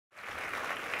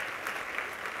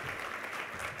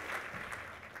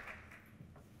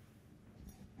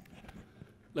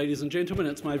Ladies and gentlemen,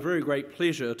 it's my very great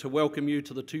pleasure to welcome you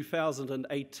to the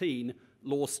 2018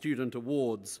 Law Student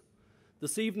Awards.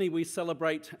 This evening we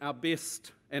celebrate our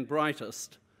best and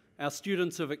brightest, our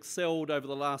students who have excelled over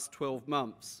the last 12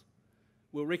 months.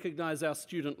 We'll recognise our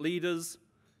student leaders,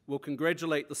 we'll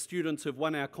congratulate the students who have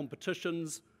won our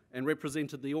competitions and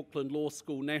represented the Auckland Law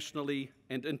School nationally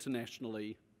and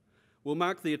internationally. We'll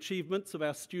mark the achievements of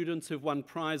our students who have won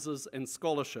prizes and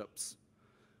scholarships.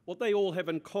 What they all have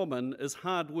in common is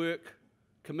hard work,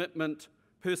 commitment,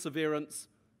 perseverance,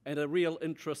 and a real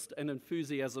interest and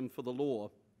enthusiasm for the law.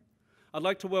 I'd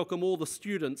like to welcome all the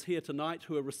students here tonight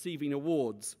who are receiving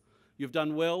awards. You've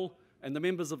done well, and the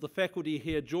members of the faculty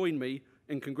here join me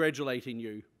in congratulating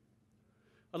you.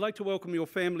 I'd like to welcome your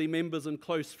family members and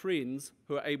close friends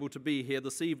who are able to be here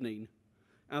this evening.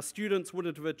 Our students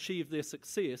wouldn't have achieved their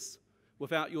success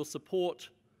without your support,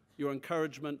 your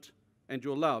encouragement, and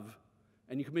your love.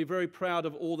 And you can be very proud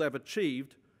of all they've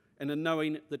achieved and in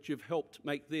knowing that you've helped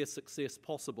make their success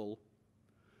possible.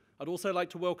 I'd also like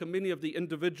to welcome many of the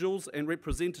individuals and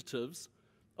representatives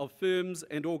of firms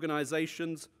and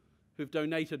organisations who've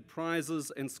donated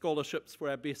prizes and scholarships for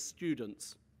our best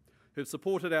students, who've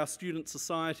supported our student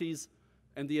societies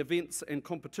and the events and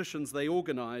competitions they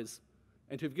organise,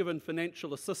 and who've given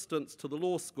financial assistance to the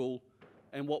law school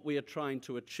and what we are trying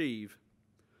to achieve.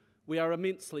 We are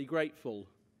immensely grateful.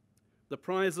 The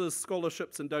prizes,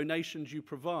 scholarships and donations you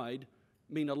provide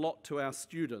mean a lot to our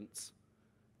students.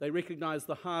 They recognise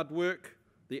the hard work,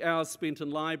 the hours spent in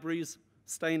libraries,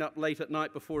 staying up late at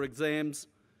night before exams,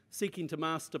 seeking to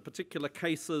master particular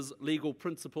cases, legal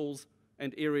principles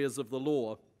and areas of the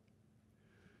law.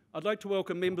 I'd like to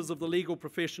welcome members of the legal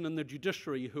profession and the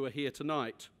judiciary who are here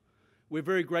tonight. We're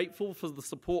very grateful for the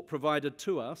support provided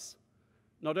to us,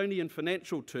 not only in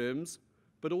financial terms,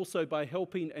 but also by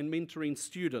helping and mentoring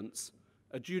students,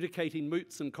 adjudicating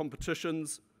moots and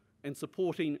competitions, and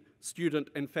supporting student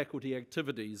and faculty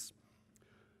activities.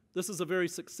 This is a very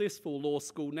successful law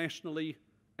school nationally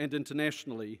and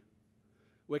internationally.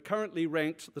 We're currently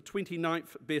ranked the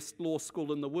 29th best law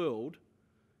school in the world,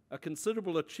 a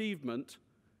considerable achievement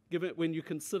given when you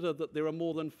consider that there are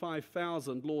more than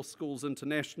 5,000 law schools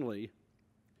internationally.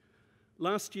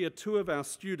 Last year, 2 of our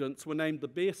students were named the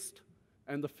best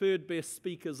and the 3rd best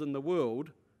speakers in the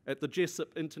world at the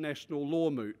Jessup International Law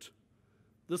Moot.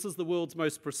 This is the world's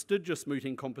most prestigious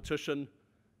mooting competition,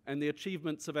 and the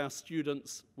achievements of our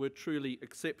students were truly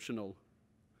exceptional.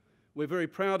 We're very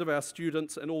proud of our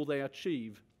students and all they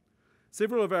achieve.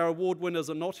 Several of our award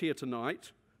winners are not here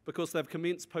tonight because they've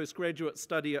commenced postgraduate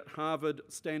study at Harvard,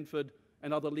 Stanford,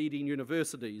 and other leading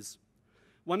universities.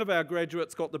 One of our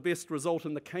graduates got the best result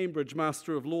in the Cambridge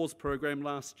Master of Laws program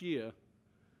last year.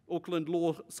 Auckland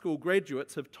Law School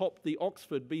graduates have topped the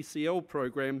Oxford BCL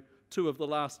program 2 of the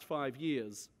last 5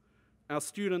 years. Our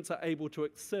students are able to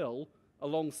excel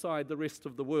alongside the rest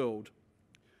of the world.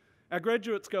 Our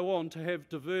graduates go on to have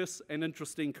diverse and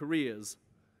interesting careers.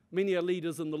 Many are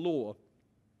leaders in the law.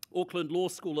 Auckland Law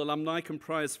School alumni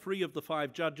comprise 3 of the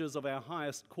 5 judges of our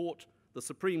highest court, the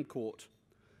Supreme Court.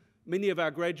 Many of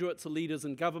our graduates are leaders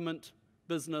in government,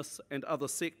 business, and other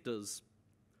sectors.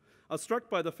 I was struck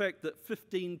by the fact that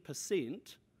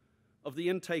 15% of the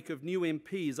intake of new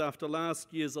MPs after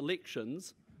last year's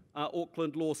elections are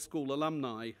Auckland Law School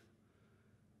alumni.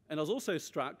 And I was also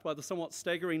struck by the somewhat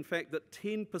staggering fact that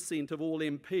 10% of all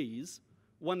MPs,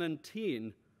 1 in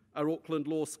 10, are Auckland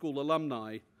Law School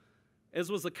alumni.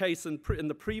 As was the case in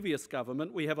the previous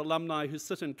government, we have alumni who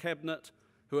sit in cabinet,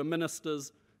 who are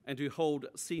ministers, and who hold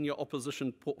senior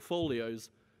opposition portfolios.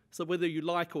 So whether you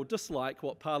like or dislike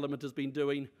what Parliament has been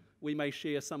doing, we may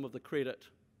share some of the credit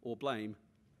or blame.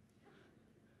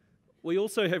 We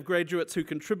also have graduates who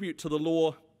contribute to the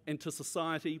law and to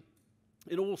society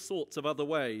in all sorts of other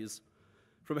ways,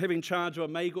 from having charge of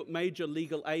a major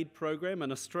legal aid program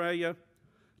in Australia,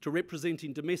 to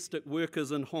representing domestic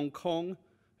workers in Hong Kong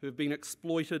who have been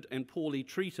exploited and poorly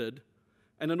treated,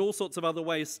 and in all sorts of other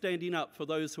ways standing up for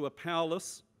those who are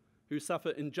powerless, who suffer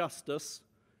injustice,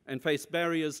 and face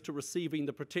barriers to receiving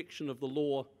the protection of the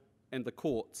law and the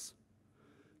courts.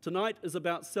 Tonight is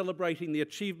about celebrating the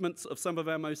achievements of some of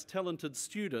our most talented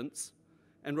students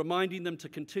and reminding them to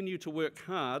continue to work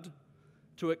hard,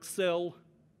 to excel,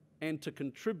 and to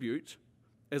contribute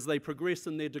as they progress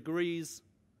in their degrees,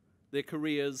 their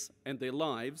careers, and their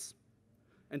lives,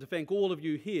 and to thank all of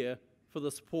you here for the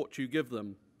support you give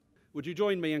them. Would you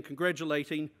join me in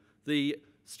congratulating the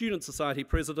Student Society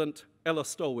President, Ella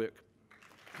Stolwerk.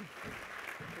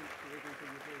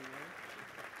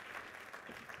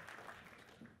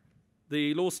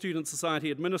 The Law Student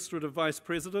Society Administrative Vice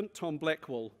President, Tom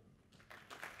Blackwell.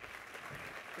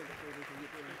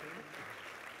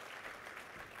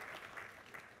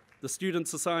 The Student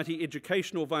Society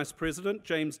Educational Vice President,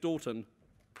 James Dalton.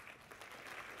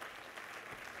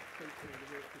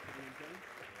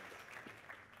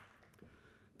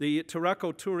 The Te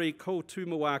Rako Turi Ko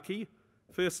Tumuaki,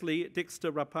 firstly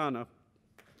Dexter Rapana.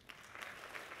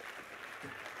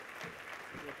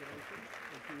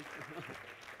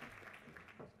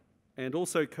 And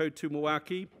also Ko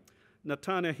Tumuaki,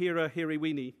 Natana Hira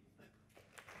Heriwini.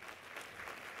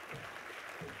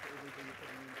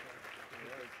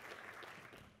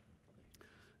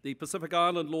 The Pacific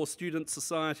Island Law Student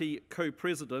Society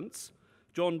co-presidents,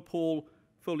 John Paul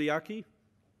Fuliaki.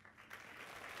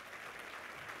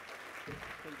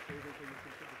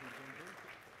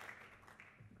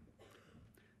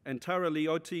 And Tara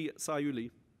Leoti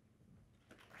Sayuli.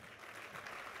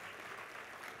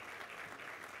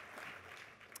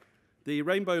 The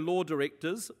Rainbow Law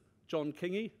Directors, John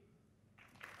Kingy.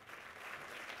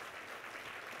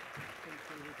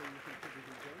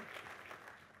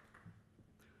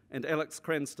 And Alex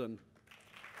Cranston.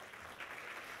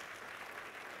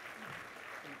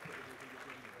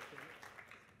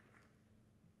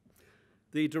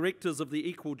 The directors of the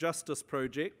Equal Justice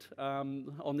Project,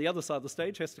 on the other side of the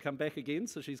stage, has to come back again,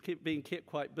 so she's being kept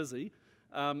quite busy.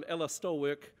 Ella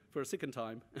Stolwerk for a second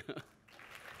time.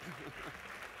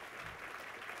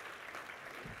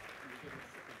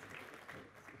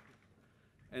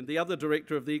 And the other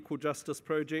director of the Equal Justice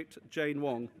Project, Jane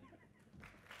Wong.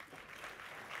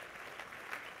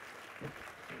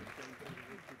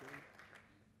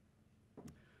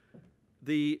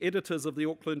 The editors of the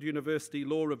Auckland University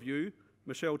Law Review,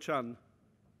 Michelle Chun.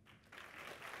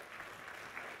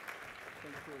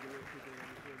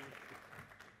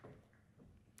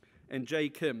 And Jay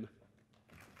Kim.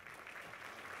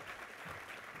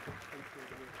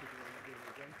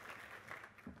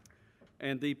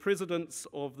 And the presidents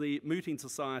of the Mooting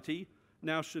Society,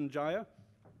 Naushin Jaya.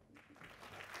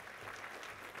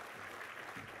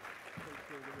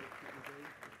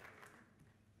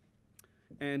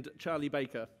 And Charlie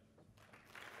Baker.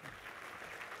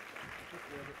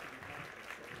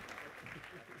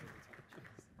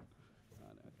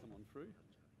 Come on through.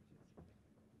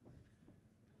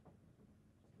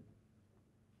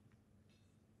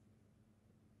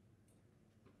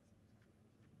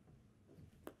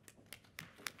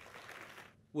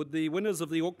 Would the winners of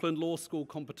the Auckland Law School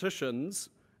competitions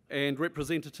and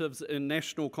representatives in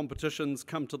national competitions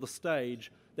come to the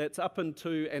stage? That's up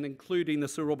into and including the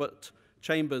Sir Robert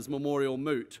Chambers Memorial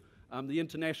Moot. The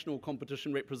international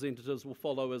competition representatives will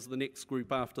follow as the next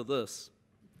group after this.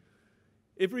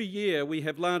 Every year we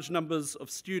have large numbers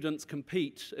of students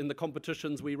compete in the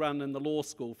competitions we run in the law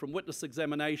school, from witness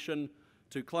examination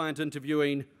to client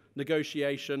interviewing,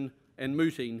 negotiation and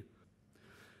mooting.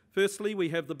 Firstly, we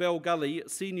have the Bell Gully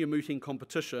Senior Mooting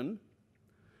Competition,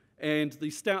 and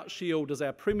the Stout Shield is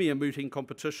our premier mooting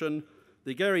competition.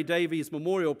 The Gary Davies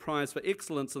Memorial Prize for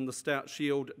Excellence in the Stout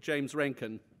Shield, James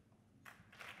Rankin.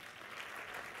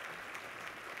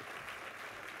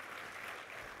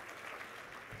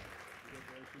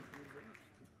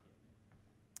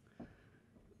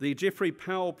 The Geoffrey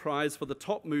Powell Prize for the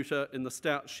Top Mooter in the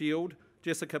Stout Shield,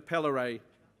 Jessica Pelleray.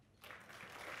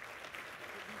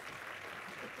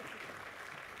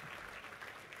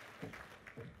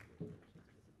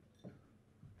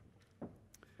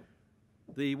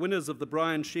 The winners of the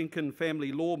Brian Schenken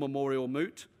Family Law Memorial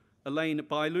Moot, Elaine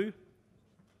Bailu.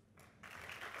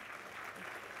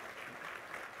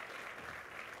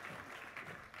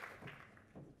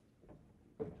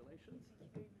 Congratulations.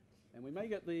 And we may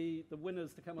get the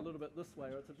winners to come a little bit this way,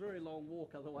 or it's a very long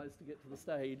walk otherwise to get to the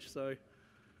stage. So,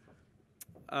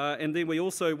 and then we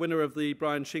also, winner of the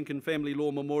Brian Schenken Family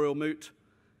Law Memorial Moot,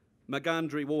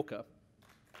 Magandri Walker.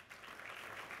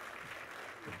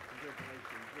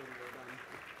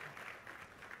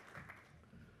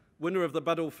 Winner of the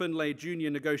Buddle Finlay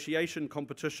Junior Negotiation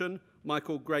Competition,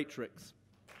 Michael Greatrix.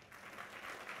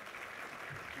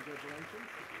 Congratulations.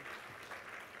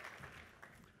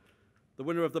 The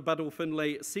winner of the Buddle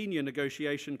Finlay Senior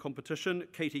Negotiation Competition,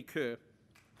 Katie Kerr.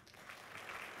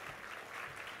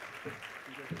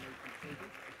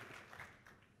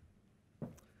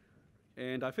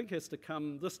 And I think has to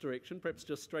come this direction, perhaps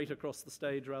just straight across the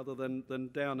stage rather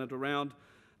than down and around.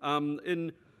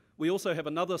 We also have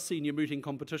another senior mooting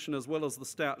competition as well as the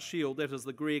Stout Shield. That is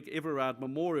the Greg Everard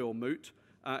Memorial Moot,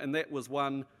 and that was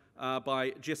won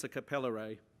by Jessica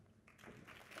Pelleray.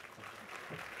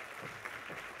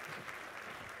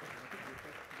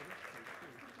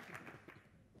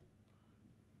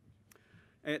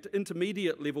 At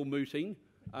intermediate level mooting,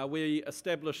 we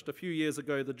established a few years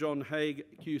ago the John Haig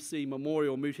QC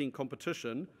Memorial Mooting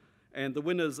Competition, And the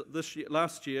winners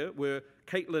last year were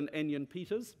Caitlin Anyon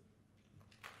Peters.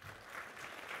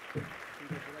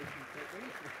 Congratulations,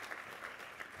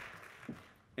 Caitlin.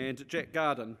 And Jack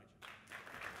Garden.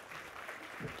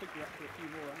 I'll pick you up for a few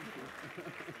more, aren't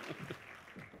you?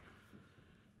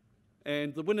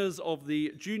 And the winners of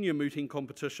the junior mooting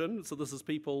competition, so this is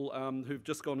people who've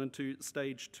just gone into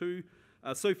stage 2,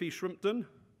 Sophie Shrimpton.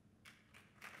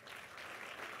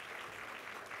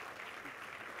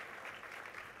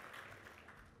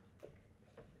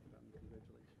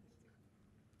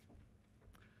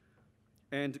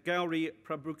 And Gauri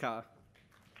Prabhuka.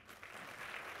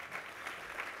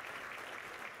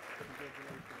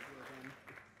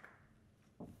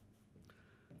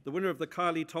 The winner of the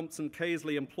Kylie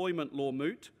Thompson-Caisley Employment Law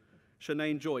Moot,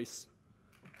 Shanae Joyce.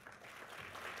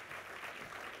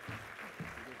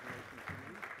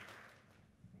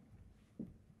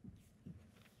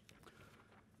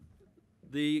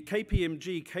 The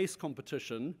KPMG case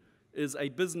competition is a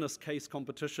business case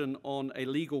competition on a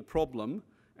legal problem,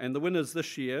 and the winners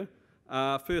this year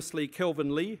are firstly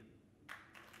Kelvin Lee.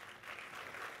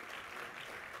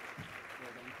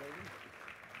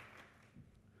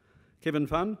 Kevin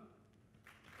Fun.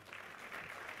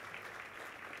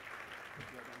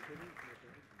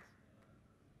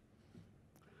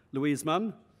 Louise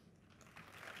Munn.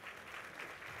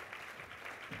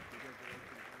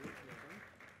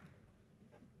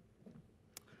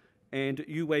 And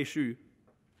Yu Wei Shu.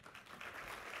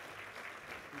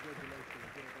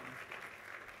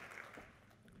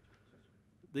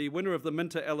 The winner of the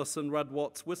Minter Ellison Rudd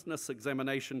Watts Witness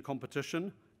Examination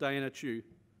Competition, Diana Chu.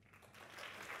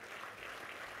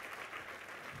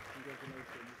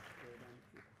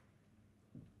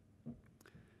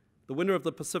 The winner of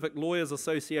the Pacific Lawyers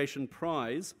Association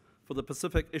Prize for the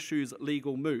Pacific Issues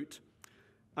Legal Moot,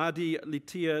 Adi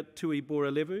Litia Tui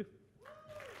Boralevu.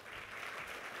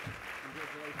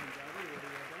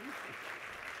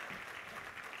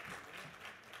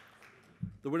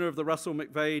 The winner of the Russell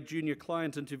McVeigh Junior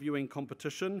Client Interviewing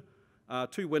Competition,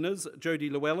 2 winners,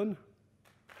 Jodie Llewellyn.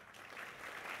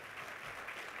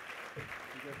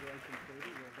 Congratulations,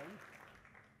 Jodie, well done.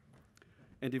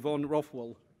 And Yvonne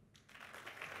Rothwell.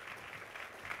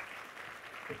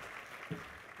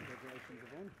 Congratulations,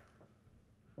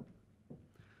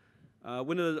 Yvonne.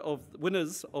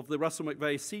 Winners of the Russell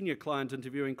McVeigh Senior Client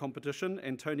Interviewing Competition,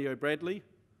 Antonio Bradley.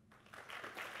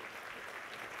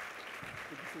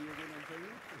 Good to see you again, Antonio.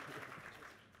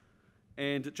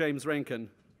 And James Rankin.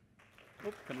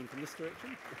 Oh, coming from this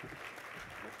direction.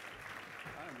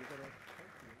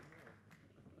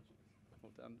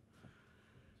 Well done.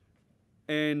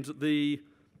 And the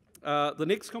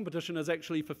next competition is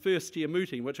actually for first-year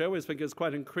mooting, which I always think is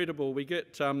quite incredible. We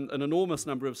get an enormous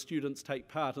number of students take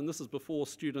part, and this is before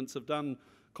students have done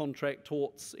contract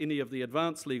torts, any of the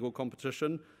advanced legal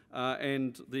competition,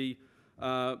 and the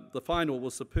final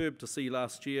was superb to see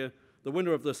last year. The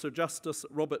winner of the Sir Justice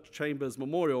Robert Chambers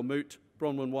Memorial Moot,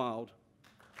 Bronwyn Wild.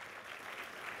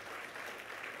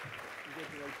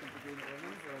 Congratulations again,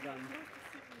 Bronwyn. Well done.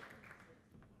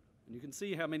 And you can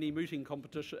see how many mooting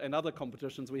competition and other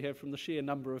competitions we have from the sheer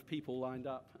number of people lined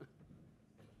up.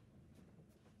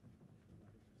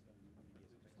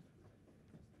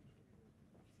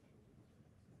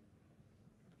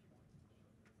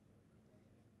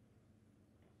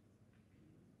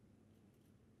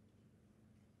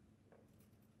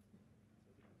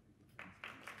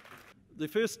 The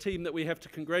first team that we have to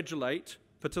congratulate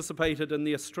participated in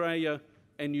the Australia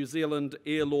and New Zealand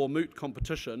Air Law Moot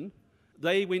competition.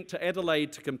 They went to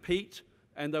Adelaide to compete,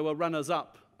 and they were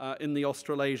runners-up in the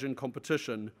Australasian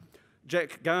competition.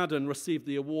 Jack Garden received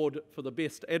the award for the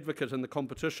Best Advocate in the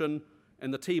competition,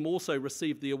 and the team also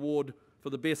received the award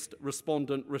for the Best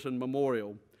Respondent Written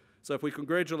Memorial. So if we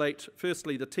congratulate,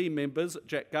 firstly, the team members,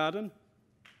 Jack Garden.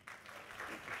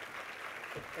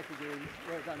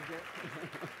 Well done, Jack.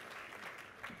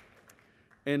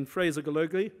 And Fraser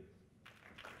Galogli.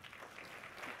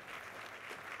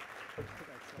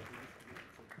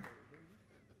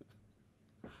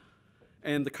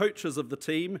 And the coaches of the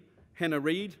team, Hannah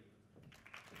Reid.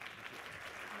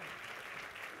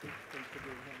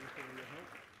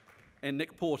 And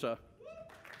Nick Porter.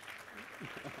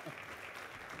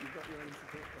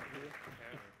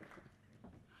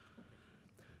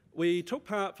 We took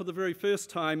part for the very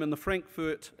first time in the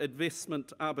Frankfurt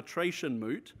Investment Arbitration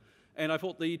Moot, and I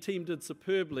thought the team did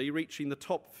superbly, reaching the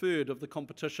top third of the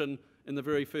competition in the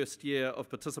very first year of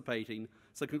participating.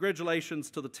 So congratulations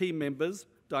to the team members,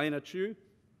 Diana Chu.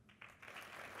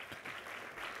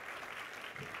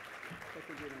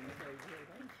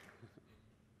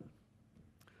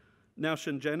 Now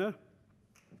Shinjana.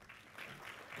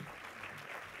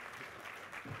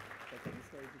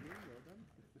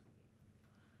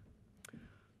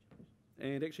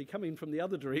 And actually coming from the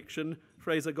other direction,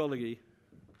 Fraser Golighy.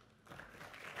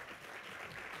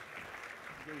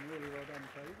 Doing really well done,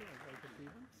 Fraser.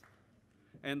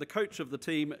 And the coach of the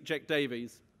team, Jack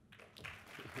Davies.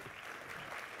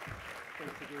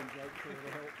 Thanks again, Jake, for all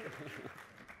the help.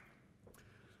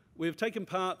 We've taken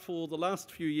part for the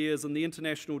last few years in the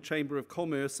International Chamber of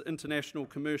Commerce International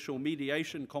Commercial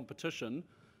Mediation Competition.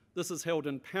 This is held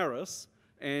in Paris,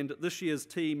 and this year's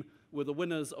team were the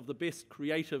winners of the Best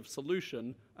Creative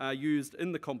Solution used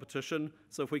in the competition.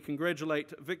 So if we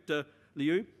congratulate Victor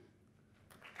Liu.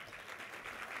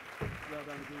 Well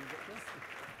done again, Victor.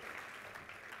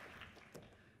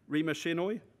 Rima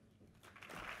Shenoy.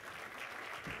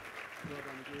 Well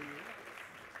done again.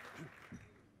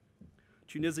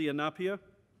 Tunisia Napier.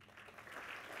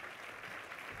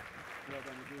 Well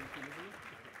done again, Tunisia.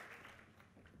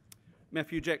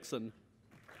 Matthew Jackson.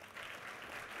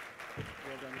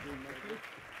 Well done again, Matthew.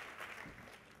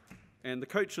 And the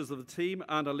coaches of the team,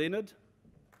 Anna Leonard.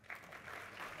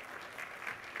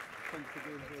 Thanks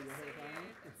again for your help,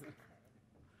 Anna.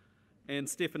 And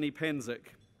Stephanie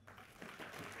Panzik.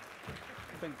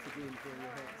 Thanks again for your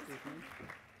help, Stephanie.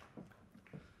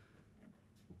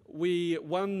 We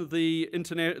won the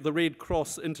Red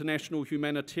Cross International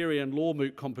Humanitarian Law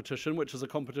Moot competition, which is a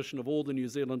competition of all the New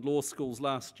Zealand law schools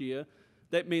last year.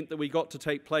 That meant that we got to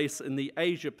take place in the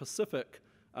Asia Pacific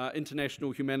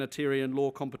International Humanitarian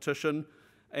Law competition,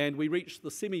 and we reached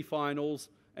the semi-finals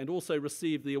and also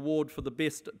received the award for the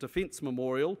Best Defence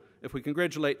Memorial. If we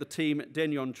congratulate the team,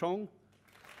 Danyon Chong.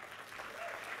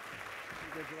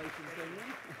 Congratulations,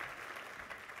 Danyon.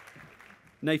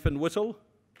 Nathan Whittle.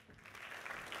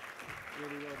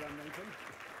 Really well done, Nathan.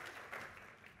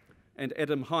 And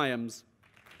Adam Hyams.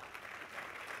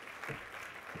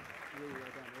 Really well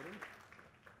done, Adam.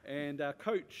 And our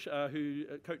coach, who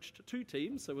coached two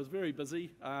teams, so was very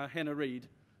busy, Hannah Reid.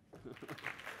 Really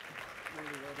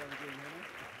well done again, Hannah.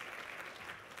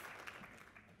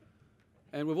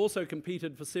 And we've also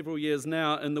competed for several years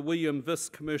now in the William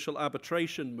Viss Commercial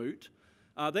Arbitration Moot.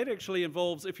 That actually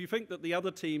involves, if you think that the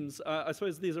other teams, I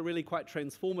suppose these are really quite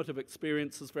transformative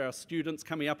experiences for our students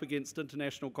coming up against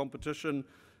international competition,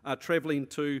 travelling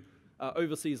to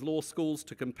overseas law schools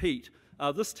to compete.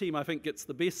 This team, I think, gets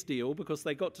the best deal because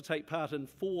they got to take part in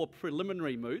 4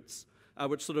 preliminary moots,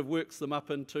 which sort of works them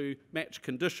up into match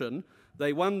condition.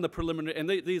 They won the preliminary, and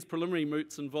these preliminary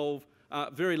moots involve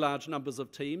very large numbers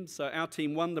of teams. So our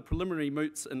team won the preliminary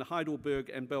moots in Heidelberg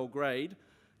and Belgrade.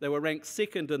 They were ranked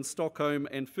 2nd in Stockholm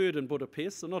and 3rd in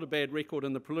Budapest, so not a bad record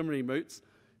in the preliminary moots.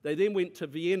 They then went to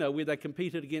Vienna, where they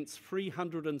competed against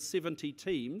 370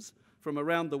 teams from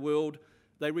around the world.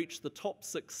 They reached the top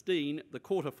 16, the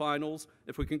quarterfinals.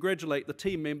 If we congratulate the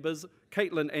team members,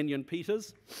 Caitlin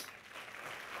Anyon-Peters.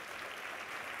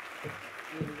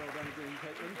 Really well done again,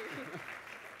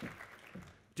 Caitlin.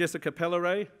 Jessica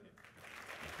Pelleray.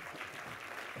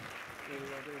 Really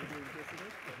well done again, Jessica.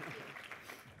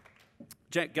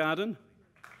 Jack Garden.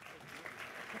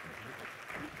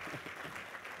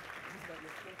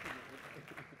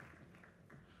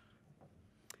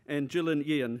 And Gillian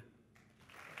Ian.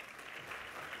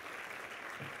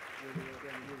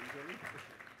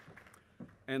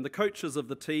 And the coaches of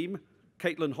the team,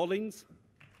 Caitlin Hollings.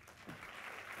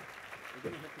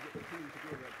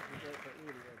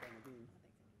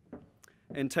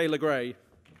 And Taylor Gray.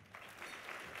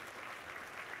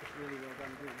 Really well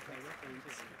done again, Taylor.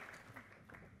 Thanks.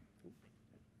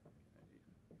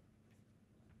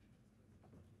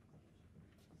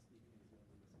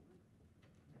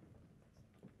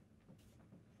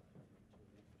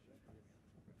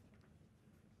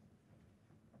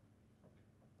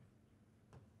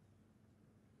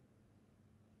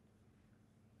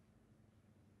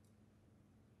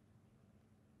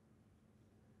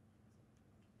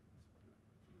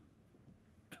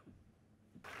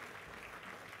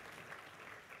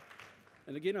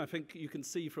 And again, I think you can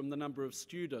see from the number of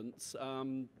students,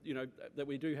 that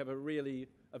we do have a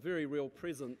very real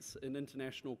presence in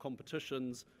international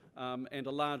competitions and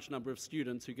a large number of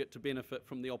students who get to benefit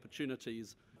from the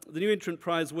opportunities. The new entrant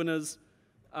prize winners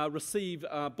receive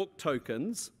book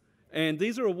tokens, and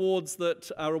these are awards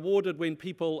that are awarded when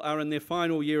people are in their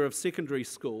final year of secondary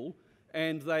school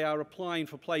and they are applying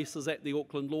for places at the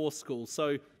Auckland Law School.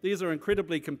 So these are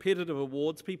incredibly competitive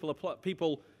awards. People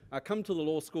come to the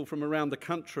law school from around the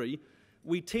country.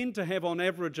 We tend to have on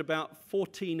average about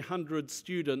 1,400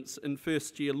 students in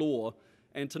first year law,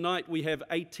 and tonight we have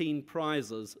 18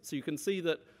 prizes. So you can see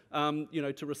that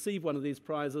to receive one of these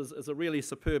prizes is a really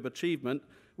superb achievement.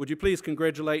 Would you please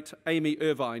congratulate Amy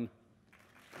Irvine?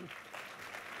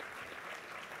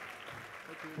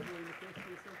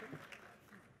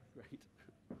 Great.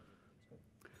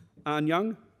 An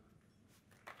Young.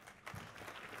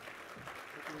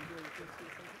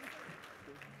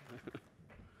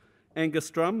 Angus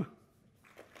Drum.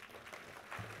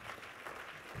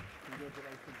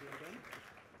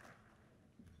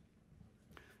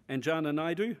 Anjana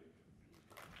Naidu.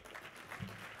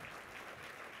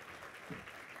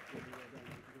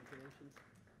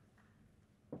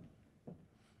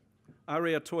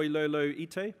 Aria Toilolo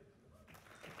Ite.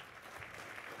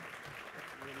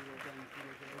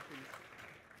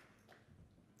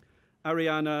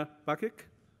 Ariana Bakik.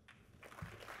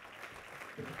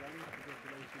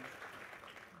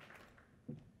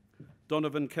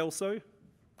 Donovan Kelso.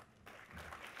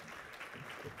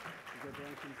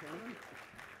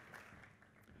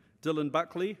 Dylan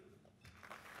Buckley.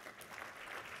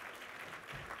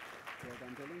 Well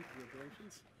done, Dylan.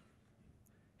 Congratulations.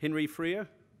 Henry Freer.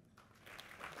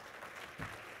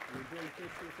 Are you doing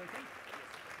first or second?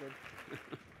 Good.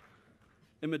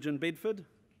 Imogen Bedford.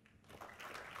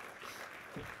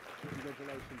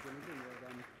 Congratulations, Imogen. Well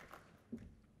done.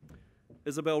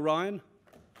 Isabel Ryan.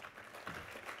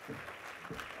 I've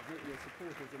met your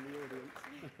supporters in the audience.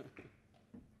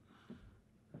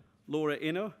 Laura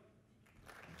Enno.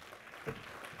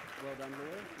 Well done,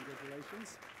 Laura.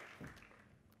 Congratulations.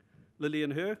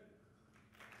 Lillian Herr.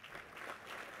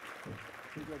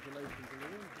 Congratulations,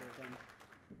 Lillian. Well done.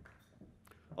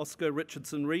 Oscar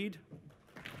Richardson Reed.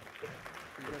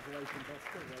 Congratulations,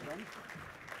 Oscar. Well done.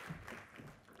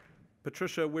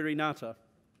 Patricia Wirinata.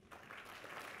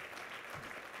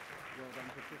 Well done,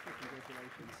 Patricia.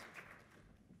 Congratulations.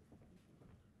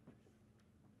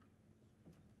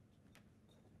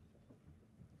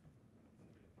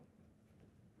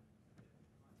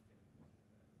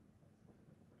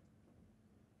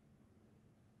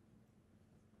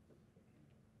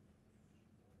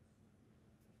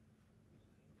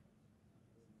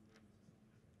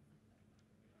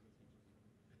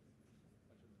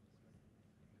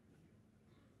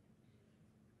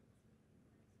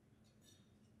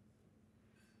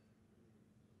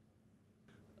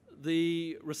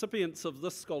 The recipients of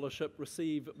this scholarship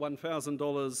receive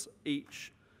 $1,000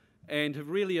 each and have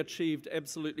really achieved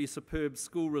absolutely superb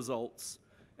school results.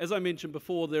 As I mentioned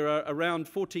before, there are around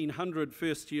 1,400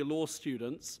 first-year law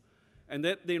students, and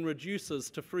that then reduces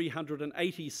to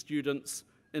 380 students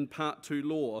in Part 2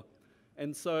 law.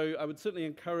 And so I would certainly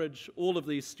encourage all of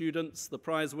these students, the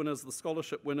prize winners, the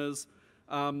scholarship winners,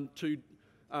 to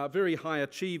very high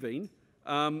achieving.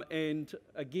 And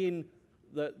again,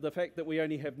 the fact that we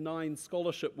only have 9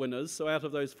 scholarship winners, so out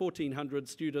of those 1,400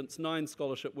 students, 9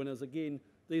 scholarship winners, again,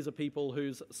 these are people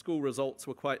whose school results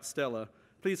were quite stellar.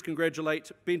 Please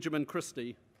congratulate Benjamin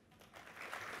Christie.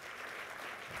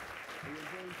 Are you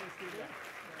enjoying first year there?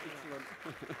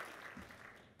 Excellent.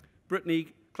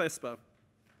 Brittany Clasper.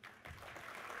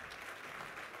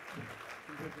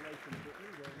 Congratulations, Brittany.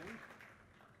 Well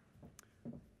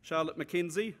done. Charlotte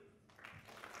McKenzie.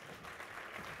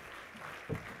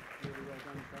 Really well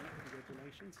done, Charlotte.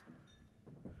 Congratulations.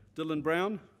 Dylan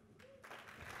Brown.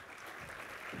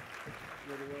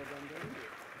 Really well done, Dylan.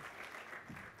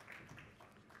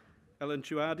 Alan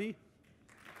Chuadi.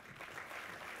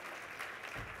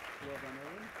 Well done,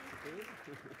 Owen.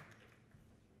 Superb.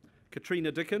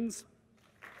 Katrina Dickens.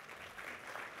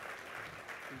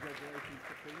 Congratulations,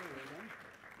 Katrina. Well done.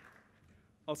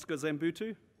 Oscar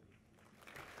Zambutu.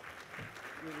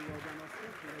 Really well done, Oscar.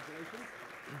 Congratulations.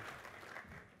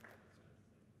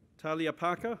 Talia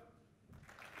Parker.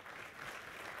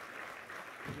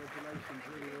 Congratulations.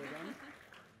 Really well done.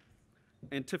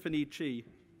 And Tiffany Chi.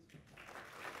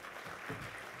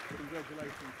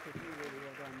 Congratulations, Tiffany. Really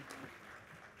well done.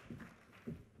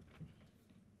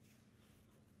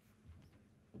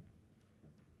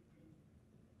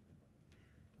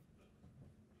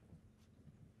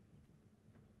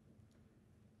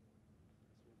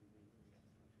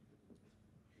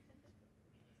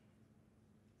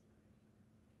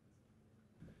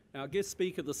 Our guest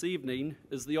speaker this evening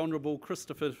is the Honourable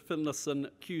Christopher Finlayson,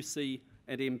 QC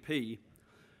and MP.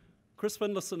 Chris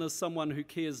Finlayson is someone who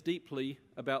cares deeply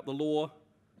about the law,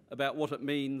 about what it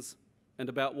means, and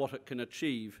about what it can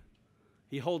achieve.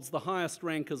 He holds the highest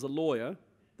rank as a lawyer,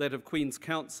 that of Queen's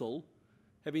Counsel,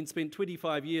 having spent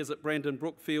 25 years at Brandon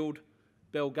Brookfield,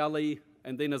 Bell Gully,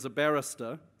 and then as a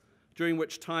barrister, during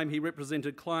which time he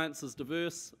represented clients as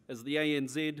diverse as the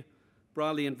ANZ,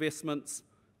 Braley Investments,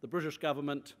 the British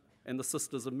Government, and the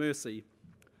Sisters of Mercy.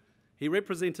 He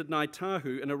represented Ngāi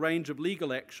Tahu in a range of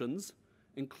legal actions,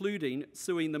 including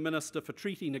suing the Minister for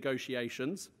treaty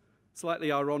negotiations,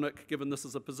 slightly ironic given this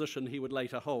is a position he would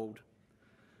later hold.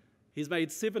 He's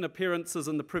made 7 appearances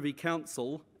in the Privy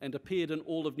Council and appeared in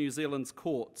all of New Zealand's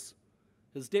courts.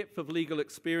 His depth of legal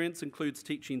experience includes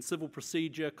teaching civil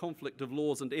procedure, conflict of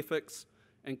laws and ethics,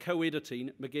 and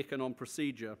co-editing McGeechan on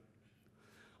procedure.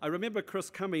 I remember Chris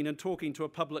coming and talking to a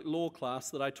public law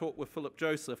class that I taught with Philip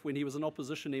Joseph when he was an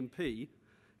opposition MP,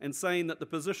 and saying that the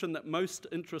position that most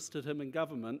interested him in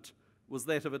government was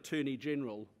that of Attorney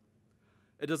General.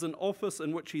 It is an office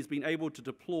in which he's been able to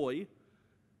deploy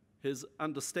his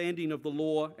understanding of the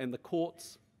law and the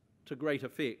courts to great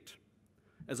effect.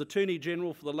 As Attorney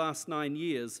General for the last 9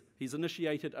 years, he's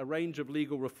initiated a range of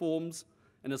legal reforms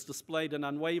and has displayed an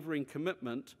unwavering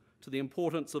commitment to the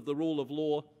importance of the rule of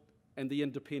law and the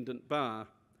independent bar.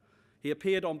 He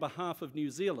appeared on behalf of New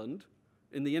Zealand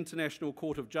in the International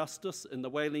Court of Justice in the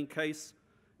whaling case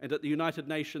and at the United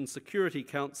Nations Security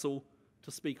Council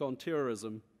to speak on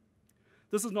terrorism.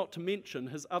 This is not to mention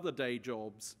his other day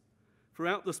jobs.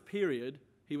 Throughout this period,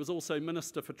 he was also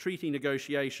Minister for Treaty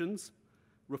Negotiations,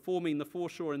 reforming the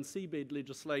foreshore and seabed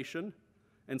legislation,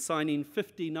 and signing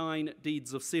 59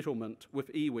 deeds of settlement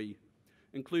with iwi,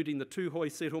 including the Tūhoe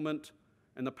settlement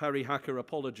and the Parihaka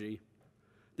apology.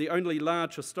 The only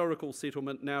large historical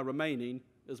settlement now remaining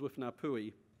is with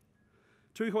Ngāpuhi.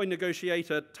 Tūhoe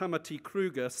negotiator Tamati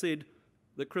Kruger said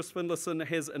that Chris Finlayson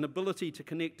has an ability to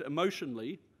connect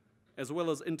emotionally as well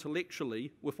as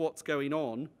intellectually with what's going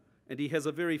on, and he has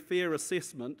a very fair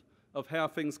assessment of how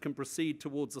things can proceed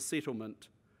towards a settlement.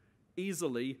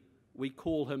 Easily, we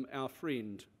call him our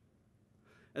friend.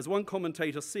 As one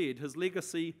commentator said, his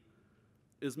legacy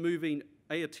is moving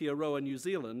Aotearoa, New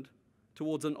Zealand,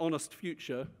 towards an honest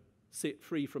future set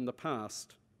free from the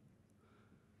past.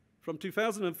 From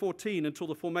 2014 until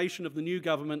the formation of the new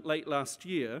government late last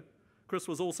year, Chris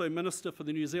was also Minister for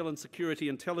the New Zealand Security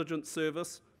Intelligence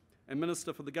Service and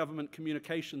Minister for the Government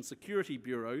Communications Security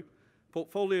Bureau,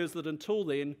 portfolios that until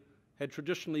then had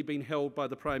traditionally been held by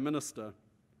the Prime Minister.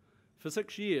 For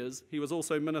 6 years, he was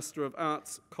also Minister of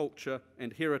Arts, Culture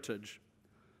and Heritage.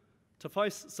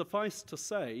 Suffice to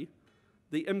say,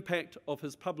 the impact of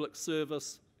his public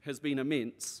service has been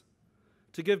immense.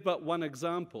 To give but one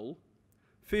example,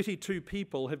 32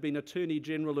 people have been Attorney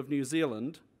General of New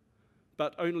Zealand,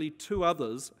 but only 2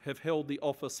 others have held the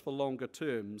office for longer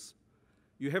terms.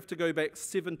 You have to go back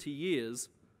 70 years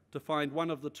to find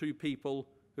one of the 2 people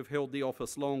who've held the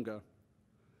office longer.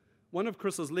 One of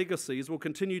Chris's legacies will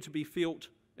continue to be felt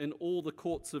in all the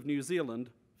courts of New Zealand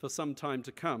for some time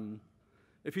to come.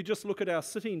 If you just look at our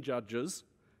sitting judges,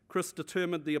 Chris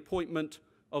determined the appointment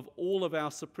of all of our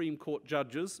Supreme Court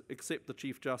judges except the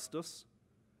Chief Justice.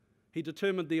 He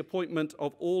determined the appointment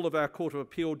of all of our Court of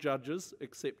Appeal judges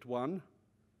except one.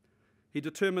 He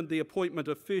determined the appointment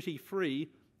of 33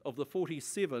 of the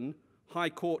 47 High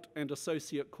Court and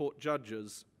Associate Court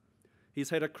judges. He's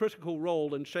had a critical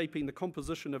role in shaping the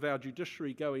composition of our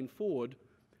judiciary going forward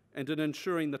and in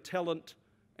ensuring the talent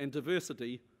and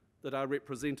diversity that are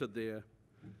represented there.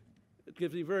 It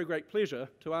gives me very great pleasure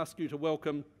to ask you to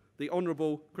welcome the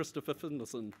Honourable Christopher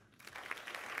Finlayson.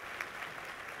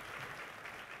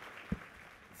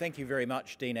 Thank you very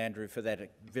much, Dean Andrew, for that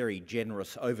very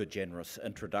generous, over-generous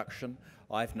introduction.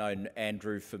 I've known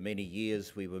Andrew for many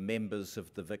years. We were members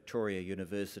of the Victoria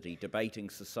University Debating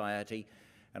Society,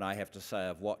 and I have to say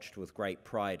I've watched with great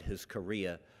pride his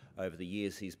career over the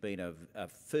years. He's been a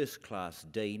first-class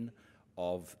dean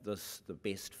of the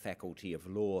best faculty of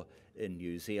law in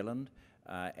New Zealand,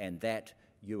 and that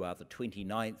you are the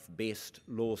 29th best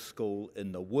law school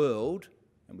in the world,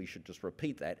 and we should just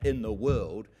repeat that, in the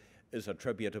world, is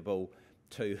attributable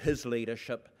to his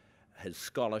leadership, his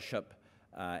scholarship,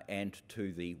 and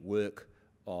to the work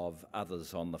of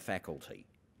others on the faculty.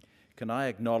 Can I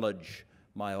acknowledge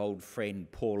my old friend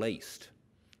Paul East?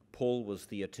 Paul was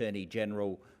the Attorney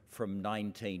General from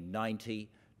 1990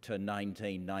 to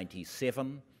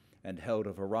 1997 and held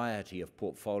a variety of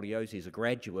portfolios. He's a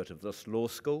graduate of this law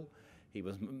school. He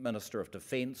was Minister of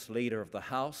Defence, Leader of the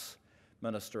House,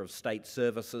 Minister of State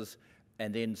Services,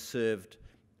 and then served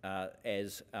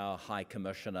as our High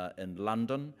Commissioner in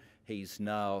London. He's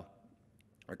now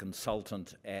a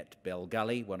consultant at Bell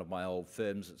Gully, one of my old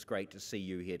firms. It's great to see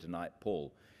you here tonight,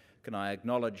 Paul. Can I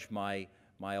acknowledge my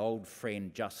old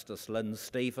friend Justice Lynn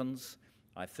Stevens?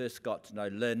 I first got to know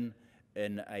Lynn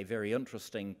in a very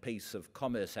interesting piece of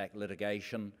Commerce Act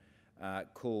litigation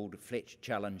called Fletcher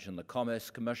Challenge in the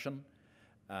Commerce Commission,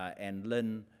 and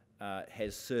Lynn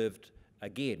has served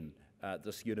again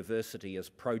this university as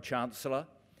Pro-Chancellor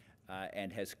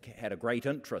and has had a great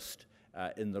interest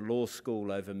in the law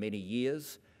school over many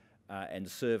years and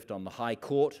served on the High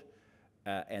Court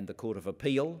and the Court of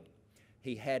Appeal.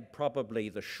 He had probably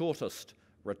the shortest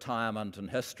retirement in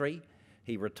history.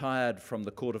 He retired from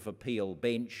the Court of Appeal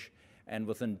bench, and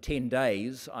within 10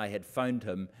 days I had phoned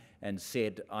him and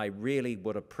said, I really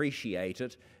would appreciate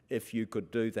it if you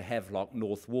could do the Havelock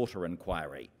North Water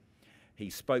inquiry. He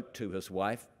spoke to his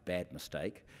wife, bad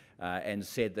mistake, and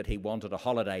said that he wanted a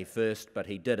holiday first, but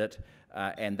he did it,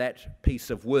 and that piece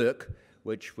of work,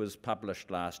 which was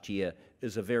published last year,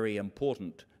 is a very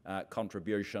important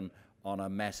contribution on a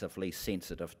massively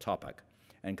sensitive topic.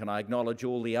 And can I acknowledge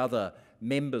all the other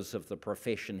members of the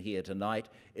profession here tonight?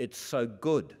 It's so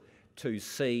good to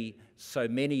see so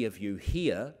many of you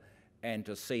here and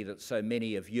to see that so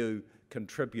many of you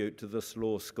contribute to this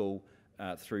law school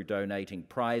through donating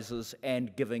prizes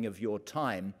and giving of your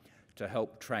time to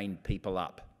help train people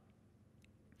up.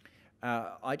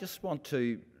 I just want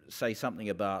to say something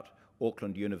about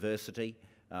Auckland University.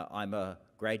 I'm a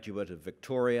graduate of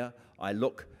Victoria. I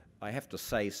look, I have to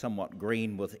say, somewhat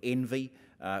green with envy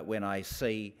when I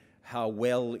see how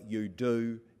well you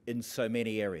do in so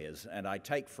many areas. And I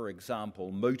take, for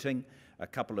example, mooting. A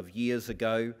couple of years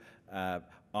ago,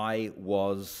 I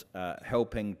was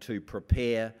helping to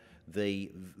prepare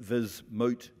the Viz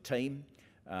Moot team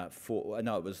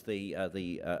it was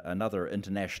another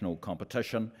international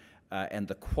competition, and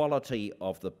the quality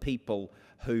of the people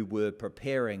who were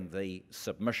preparing the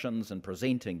submissions and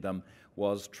presenting them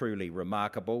was truly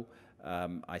remarkable.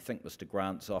 I think Mr.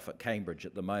 Grant's off at Cambridge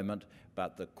at the moment,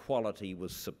 but the quality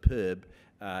was superb,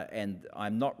 and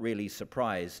I'm not really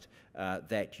surprised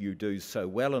that you do so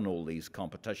well in all these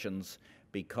competitions,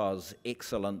 because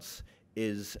excellence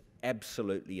is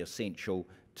absolutely essential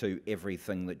to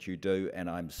everything that you do, and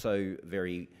I'm so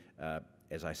very,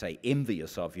 as I say,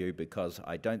 envious of you, because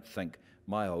I don't think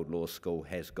my old law school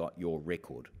has got your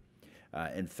record.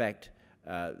 In fact,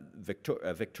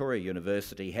 Victoria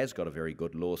University has got a very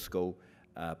good law school,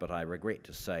 but I regret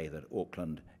to say that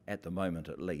Auckland, at the moment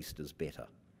at least, is better.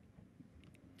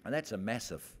 And that's a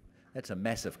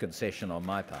massive concession on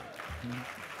my part.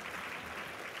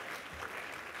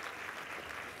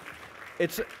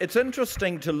 It's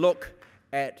interesting to look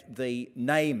at the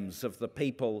names of the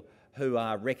people who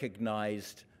are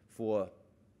recognised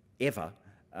forever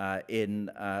in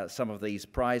some of these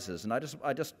prizes. And I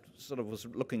just sort of was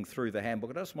looking through the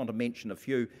handbook, and I just want to mention a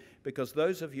few, because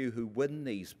those of you who win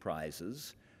these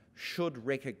prizes should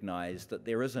recognise that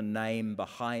there is a name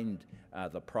behind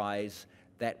the prize.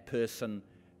 That person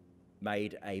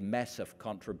made a massive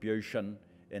contribution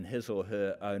in his or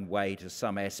her own way to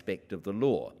some aspect of the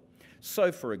law.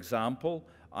 So, for example,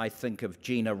 I think of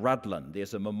Gina Rudland.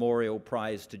 There's a memorial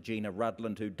prize to Gina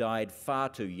Rudland, who died far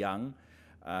too young,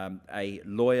 a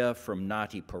lawyer from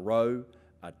Ngāti Porou,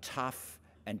 a tough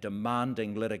and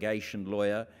demanding litigation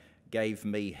lawyer, gave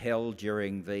me hell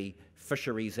during the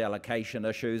fisheries allocation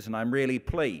issues, and I'm really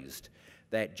pleased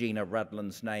that Gina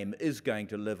Rudland's name is going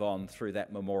to live on through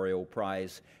that memorial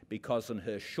prize, because in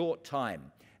her short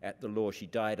time at the law, she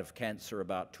died of cancer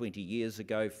about 20 years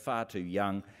ago, far too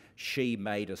young, she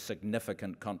made a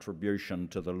significant contribution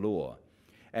to the law.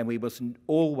 And we must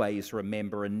always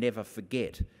remember and never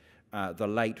forget the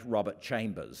late Robert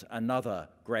Chambers, another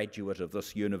graduate of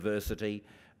this university,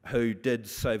 who did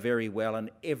so very well in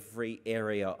every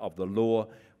area of the law,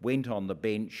 went on the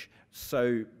bench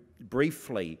so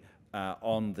briefly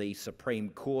on the Supreme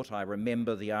Court. I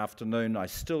remember the afternoon, I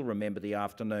still remember the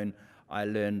afternoon I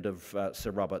learned of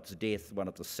Sir Robert's death, one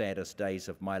of the saddest days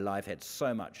of my life. Had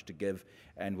so much to give,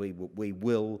 and we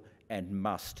will and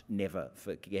must never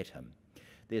forget him.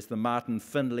 There's the Martin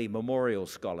Finley Memorial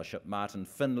Scholarship. Martin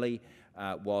Finley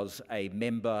was a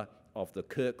member of the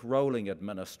Kirk Rowling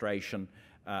administration,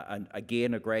 and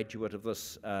again a graduate of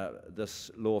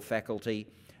this law faculty.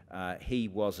 He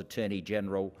was Attorney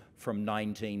General from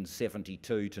 1972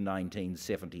 to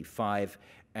 1975,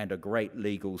 and a great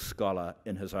legal scholar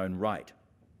in his own right.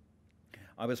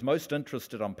 I was most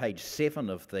interested on page 7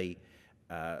 of the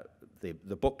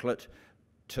booklet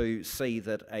to see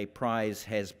that a prize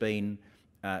has been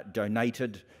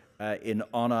donated in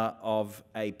honour of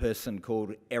a person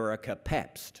called Erica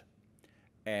Pabst,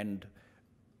 and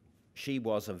she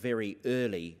was a very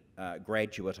early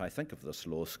graduate, I think, of this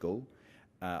law school.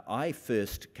 I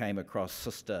first came across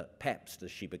Sister Pabst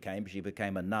as she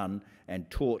became a nun and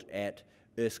taught at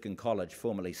Erskine College,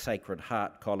 formerly Sacred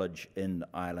Heart College in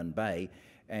Island Bay,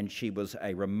 and she was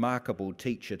a remarkable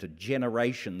teacher to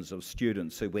generations of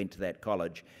students who went to that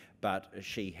college, but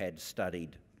she had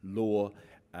studied law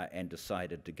and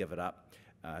decided to give it up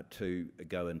to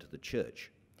go into the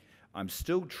church. I'm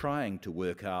still trying to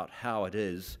work out how it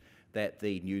is that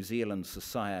the New Zealand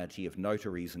Society of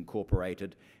Notaries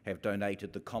Incorporated have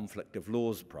donated the Conflict of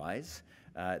Laws Prize.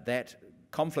 That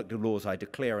Conflict of Laws, I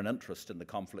declare an interest in the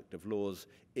Conflict of Laws.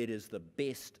 It is the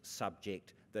best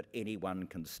subject that anyone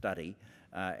can study,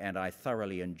 and I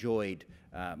thoroughly enjoyed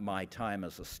my time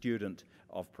as a student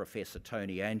of Professor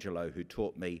Tony Angelo, who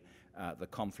taught me the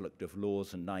conflict of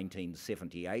laws in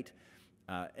 1978.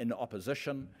 In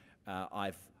opposition,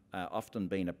 I've often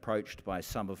been approached by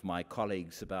some of my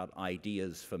colleagues about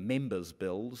ideas for members'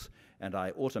 bills, and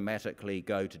I automatically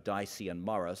go to Dicey and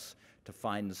Morris to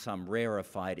find some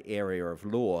rarefied area of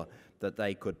law that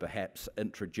they could perhaps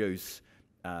introduce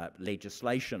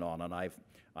legislation on. And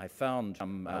I found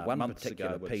one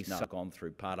particular piece now gone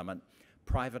through Parliament,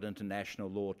 Private International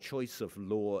Law, Choice of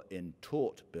Law in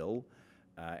Tort Bill,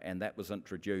 and that was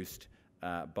introduced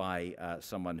by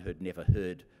someone who'd never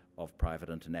heard of private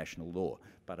international law,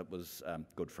 but it was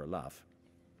good for a laugh.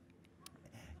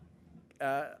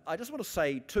 I just want to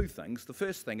say two things. The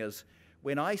first thing is,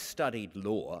 when I studied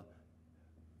law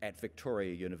at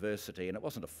Victoria University, and it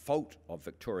wasn't a fault of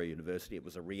Victoria University, it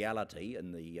was a reality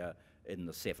in the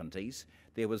 70s,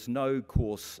 there was no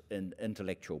course in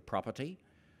intellectual property,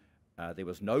 there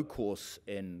was no course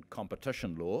in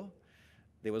competition law,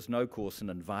 there was no course in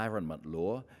environment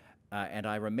law, and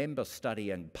I remember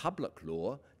studying public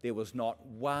law. There was not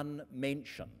one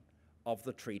mention of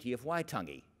the Treaty of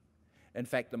Waitangi. In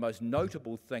fact, the most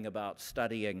notable thing about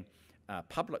studying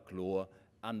public law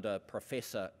under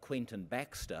Professor Quentin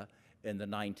Baxter in the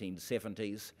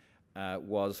 1970s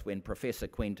was when Professor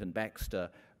Quentin Baxter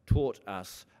taught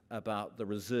us about the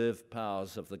reserve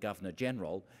powers of the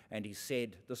Governor-General, and he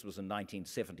said, this was in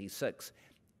 1976,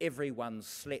 everyone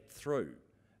slept through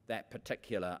that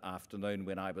particular afternoon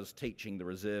when I was teaching the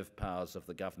reserve powers of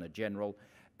the Governor-General,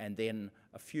 and then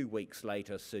a few weeks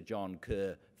later Sir John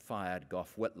Kerr fired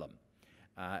Gough Whitlam.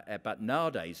 But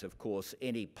nowadays, of course,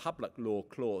 any public law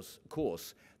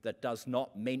course that does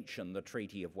not mention the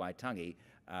Treaty of Waitangi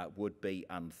would be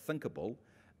unthinkable.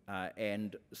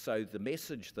 And so the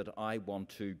message that I want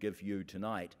to give you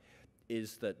tonight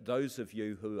is that those of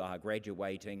you who are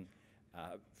graduating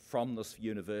from this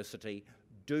university,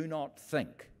 do not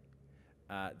think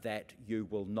that you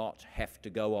will not have to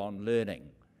go on learning,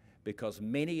 because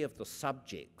many of the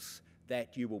subjects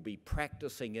that you will be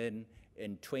practicing in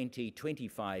 20,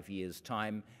 25 years'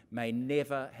 time may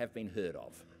never have been heard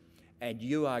of. And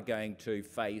you are going to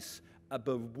face a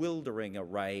bewildering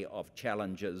array of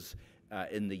challenges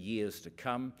in the years to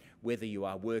come, whether you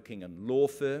are working in law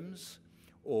firms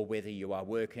or whether you are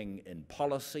working in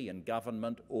policy and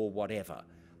government or whatever.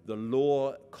 The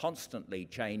law constantly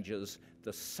changes,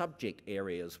 the subject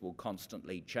areas will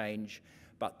constantly change,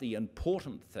 but the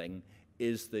important thing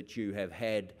is that you have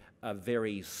had a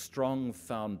very strong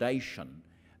foundation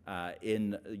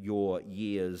in your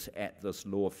years at this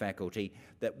law faculty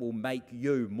that will make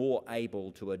you more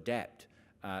able to adapt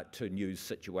to new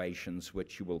situations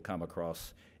which you will come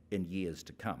across in years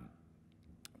to come.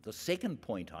 The second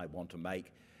point I want to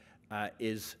make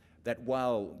is that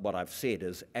while what I've said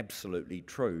is absolutely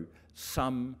true,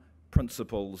 some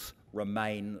principles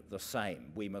remain the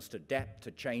same. We must adapt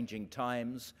to changing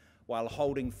times while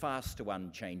holding fast to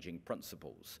unchanging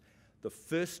principles. The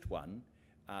first one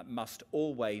must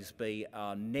always be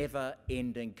our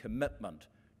never-ending commitment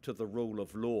to the rule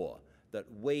of law, that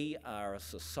we are a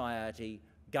society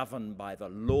governed by the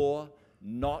law,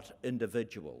 not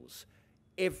individuals.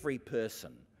 Every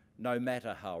person, no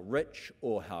matter how rich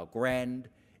or how grand,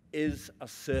 is a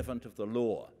servant of the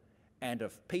law, and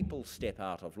if people step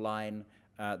out of line,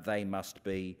 they must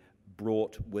be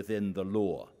brought within the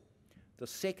law. The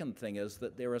second thing is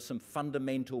that there are some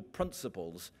fundamental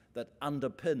principles that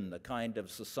underpin the kind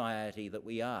of society that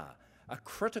we are. A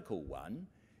critical one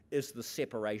is the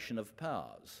separation of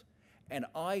powers, and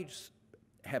I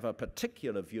have a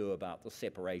particular view about the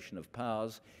separation of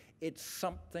powers. It's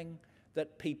something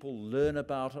that people learn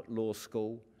about at law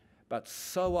school, but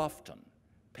so often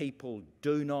people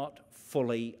do not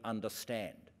fully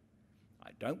understand.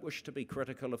 I don't wish to be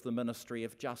critical of the Ministry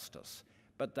of Justice,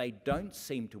 but they don't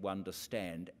seem to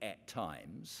understand at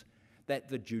times that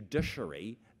the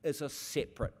judiciary is a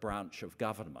separate branch of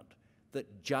government,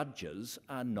 that judges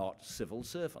are not civil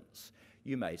servants.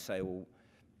 You may say, well,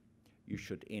 you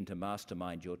should enter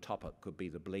mastermind, your topic could be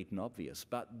the bleeding obvious,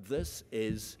 but this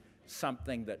is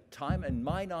something that in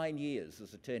my 9 years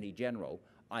as Attorney General,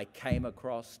 I came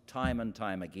across time and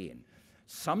time again.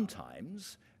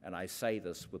 Sometimes, and I say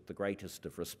this with the greatest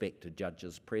of respect to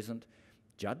judges present,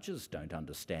 judges don't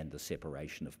understand the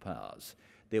separation of powers.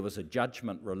 There was a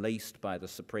judgment released by the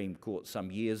Supreme Court some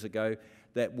years ago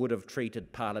that would have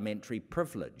treated parliamentary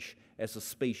privilege as a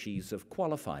species of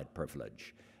qualified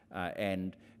privilege.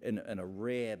 And in a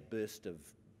rare burst of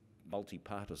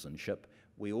multi-partisanship,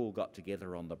 we all got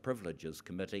together on the Privileges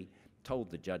Committee, told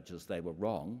the judges they were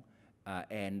wrong,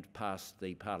 and passed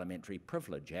the Parliamentary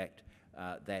Privilege Act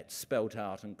that spelt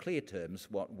out in clear terms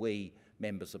what we,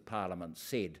 members of Parliament,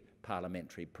 said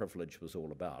parliamentary privilege was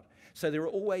all about. So there are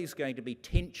always going to be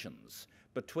tensions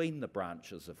between the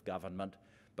branches of government,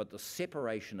 but the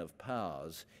separation of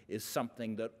powers is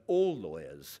something that all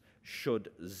lawyers should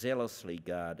zealously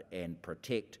guard and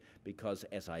protect, because,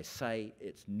 as I say,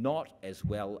 it's not as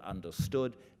well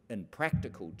understood in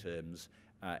practical terms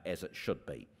as it should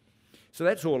be. So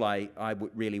that's all I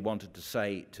really wanted to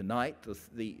say tonight.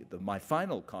 My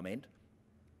final comment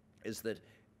is that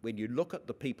when you look at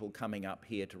the people coming up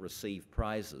here to receive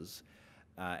prizes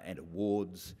and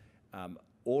awards,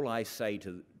 all I say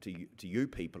to you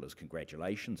people is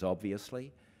congratulations,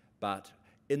 obviously, but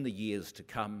in the years to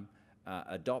come,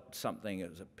 adopt something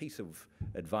as a piece of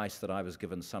advice that I was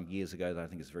given some years ago that I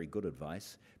think is very good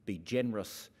advice. Be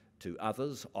generous to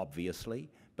others, obviously,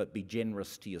 but be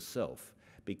generous to yourself,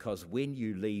 because when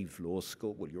you leave law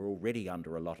school, well, you're already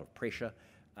under a lot of pressure,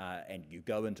 and you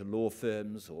go into law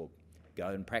firms or go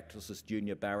and practice as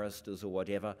junior barristers or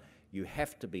whatever, you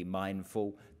have to be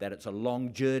mindful that it's a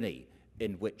long journey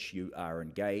in which you are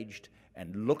engaged,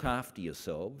 and look after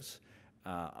yourselves.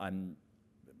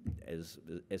 As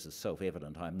is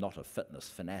self-evident, I'm not a fitness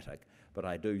fanatic, but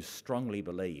I do strongly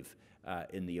believe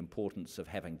in the importance of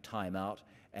having time out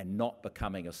and not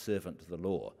becoming a servant to the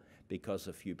law, because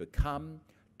if you become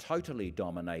totally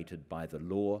dominated by the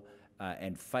law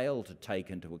and fail to take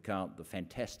into account the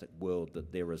fantastic world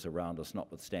that there is around us,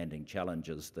 notwithstanding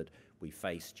challenges that we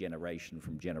face generation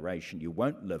from generation, you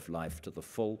won't live life to the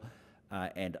full,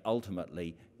 and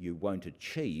ultimately you won't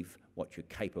achieve what you're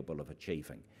capable of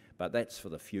achieving. But that's for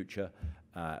the future.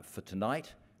 For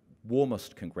tonight,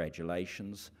 warmest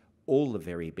congratulations, all the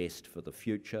very best for the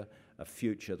future, a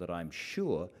future that I'm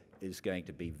sure is going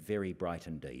to be very bright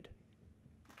indeed.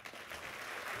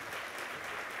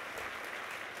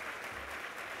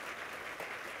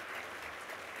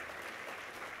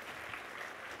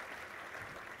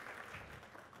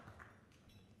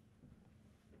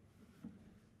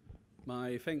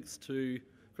 My thanks to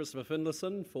Christopher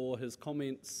Finlayson for his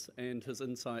comments and his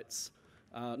insights,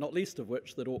 not least of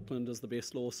which that Auckland is the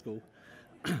best law school.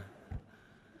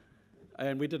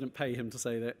 And we didn't pay him to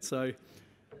say that. So,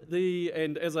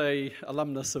 and as an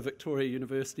alumnus of Victoria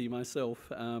University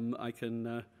myself, I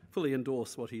can fully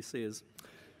endorse what he says.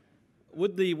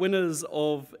 Would the winners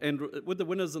and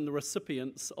the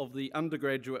recipients of the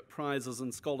undergraduate prizes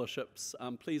and scholarships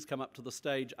please come up to the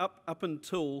stage up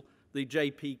until the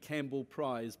J.P. Campbell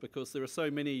Prize, because there are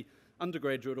so many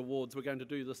undergraduate awards, we're going to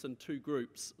do this in two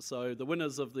groups. So the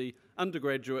winners of the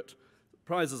undergraduate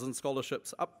prizes and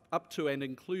scholarships up to and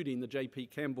including the J.P.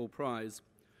 Campbell Prize.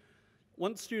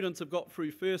 Once students have got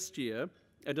through first year,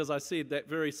 and as I said, that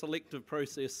very selective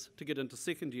process to get into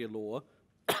second year law,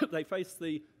 they face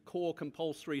the core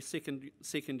compulsory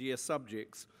second year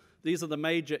subjects. These are the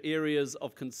major areas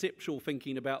of conceptual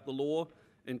thinking about the law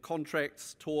in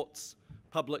contracts, torts,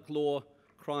 public law,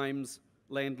 crimes,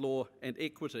 land law, and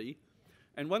equity.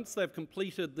 And once they've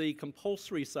completed the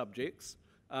compulsory subjects,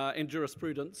 and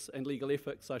jurisprudence and legal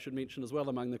ethics, I should mention as well,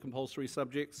 among the compulsory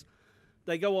subjects,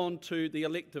 they go on to the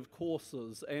elective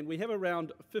courses. And we have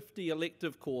around 50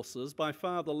 elective courses, by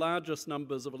far the largest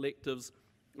numbers of electives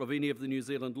of any of the New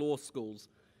Zealand law schools.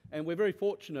 And we're very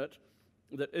fortunate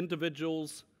that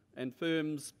individuals and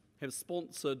firms have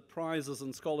sponsored prizes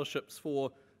and scholarships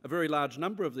for a very large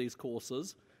number of these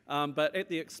courses, but at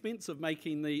the expense of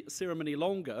making the ceremony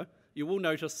longer, you will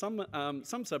notice some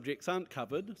subjects aren't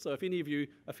covered. So if any of you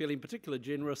are feeling particularly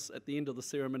generous at the end of the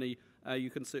ceremony, you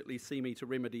can certainly see me to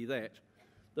remedy that.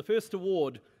 The first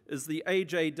award is the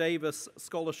A.J. Davis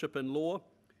Scholarship in Law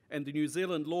and the New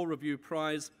Zealand Law Review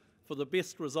Prize for the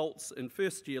best results in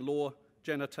first year law,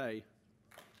 Janet A.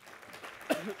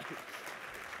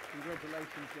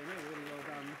 Congratulations, Jenny. Really well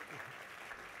done.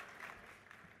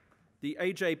 The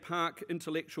A.J. Park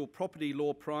Intellectual Property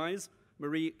Law Prize,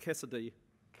 Marie Cassidy.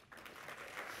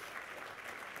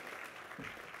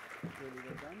 Really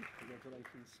well done.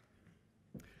 Congratulations.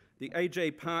 The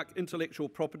A.J. Park Intellectual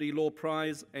Property Law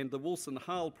Prize and the Wilson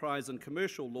Hale Prize in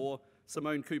Commercial Law,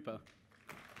 Simone Cooper.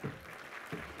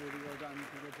 Really well done.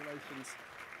 Congratulations.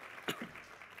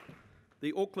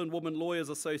 The Auckland Women Lawyers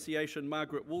Association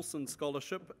Margaret Wilson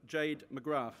Scholarship, Jade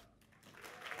McGrath.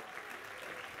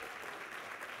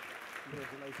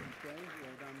 Congratulations, Jane.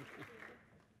 Well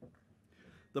done.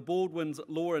 The Baldwin's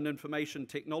Law and Information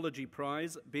Technology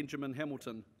Prize, Benjamin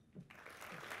Hamilton.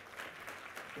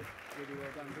 Really well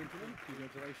done, Benjamin.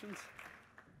 Congratulations.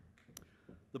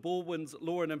 The Baldwin's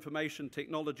Law and Information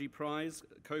Technology Prize,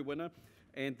 co-winner,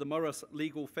 and the Morris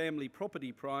Legal Family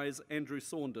Property Prize, Andrew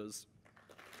Saunders.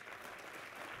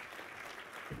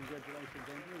 Congratulations,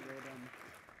 Andrew. Well done.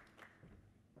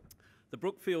 The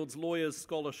Brookfields Lawyers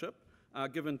Scholarship are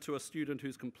given to a student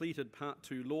who's completed Part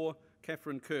 2 Law,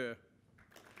 Catherine Kerr.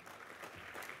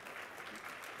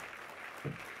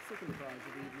 Second prize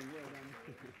of the evening. Well done.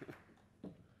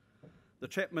 The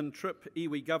Chapman Tripp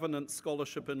Iwi Governance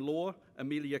Scholarship in Law,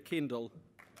 Amelia Kendall.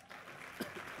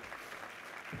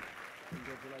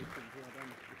 Congratulations. Well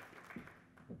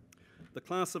done. The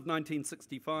Class of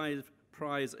 1965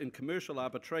 Prize in Commercial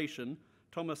Arbitration,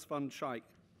 Thomas van Schaik.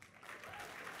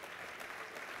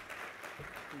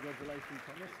 Congratulations,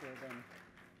 Thomas. Well done.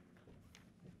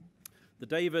 The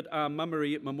David R.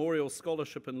 Mummery Memorial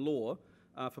Scholarship in Law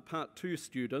for Part 2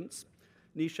 students,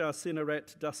 Nisha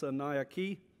Senarat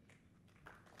Dasanayaki.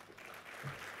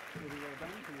 Really well done.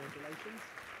 Congratulations.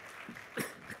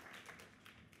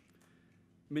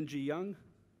 Minji Young.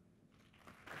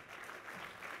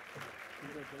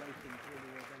 Congratulations.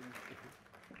 Really well done.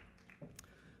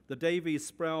 The Davies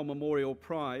Sproul Memorial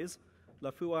Prize,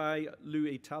 Lafuai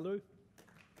Luitalu.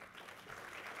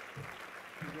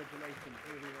 Congratulations.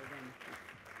 Really well done.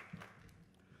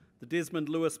 The Desmond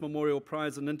Lewis Memorial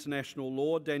Prize in International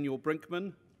Law, Daniel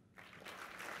Brinkman.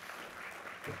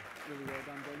 Really well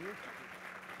done, Daniel.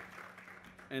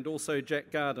 And also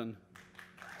Jack Garden.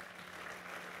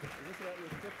 Is this about your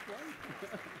fifth one?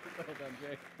 Well done,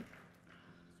 Jack.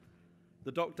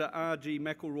 The Dr. R.G.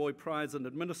 McElroy Prize in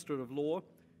Administrative Law,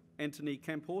 Anthony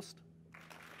Camphorst.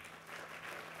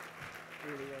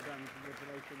 Really well done.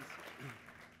 Congratulations.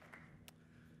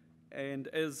 And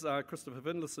as Christopher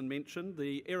Finlayson mentioned,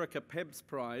 the Erica Pabst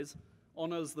Prize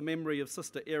honours the memory of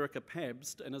Sister Erica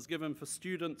Pabst and is given for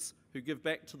students who give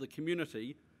back to the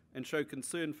community and show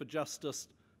concern for justice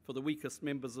for the weakest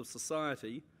members of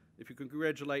society. If you can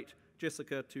congratulate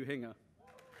Jessica Tuhenga.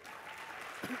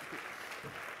 Really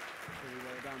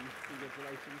well done.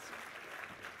 Congratulations.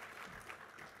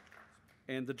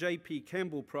 And the J.P.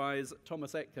 Campbell Prize,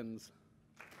 Thomas Atkins.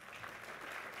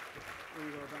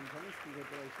 Really well done, Thomas.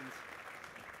 Congratulations.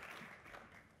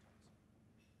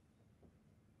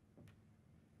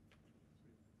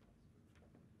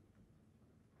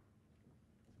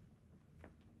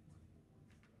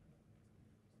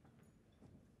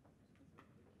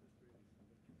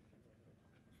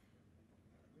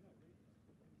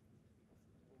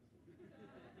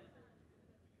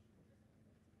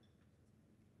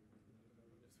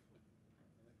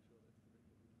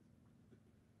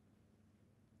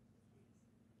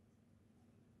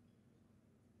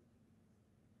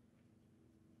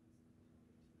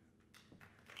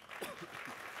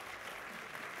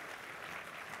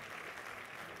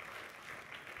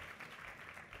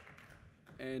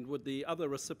 And would the other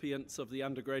recipients of the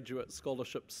undergraduate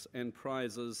scholarships and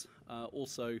prizes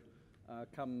also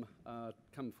come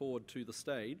forward to the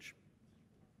stage?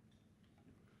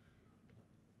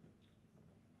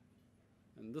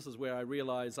 And this is where I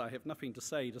realise I have nothing to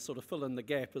say to sort of fill in the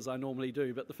gap as I normally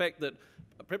do, but the fact that,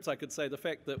 perhaps I could say the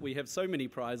fact that we have so many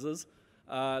prizes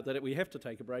that we have to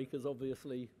take a break is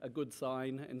obviously a good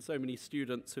sign, and so many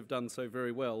students have done so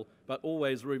very well, but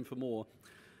always room for more.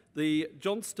 The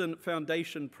Johnston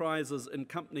Foundation Prizes in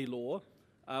Company Law,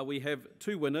 we have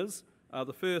two winners.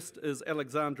 The first is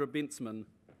Alexandra Bentzman.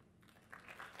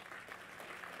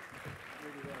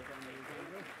 Really well done,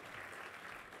 Alexandra.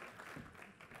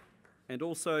 And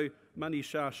also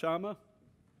Manisha Sharma.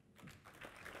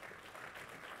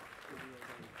 Really well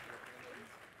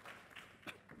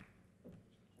done.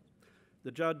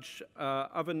 The Judge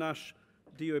Avinash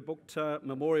Diobukta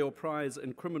Memorial Prize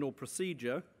in Criminal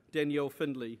Procedure, Danielle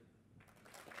Findlay.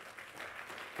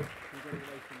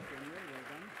 Congratulations, Danielle. Well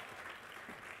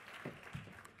done.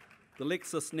 The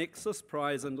LexisNexis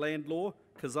Prize in Land Law,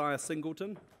 Keziah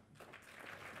Singleton.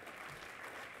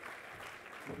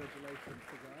 Congratulations,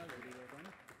 Keziah. Really well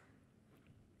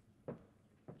done.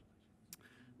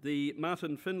 The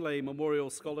Martin Finlay Memorial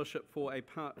Scholarship for a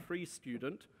Part 3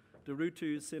 student,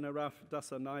 Darutu Senaraf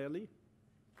Dasanayali.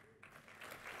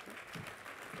 So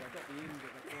I got the end of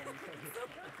it wrong.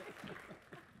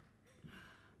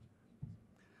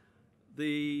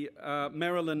 The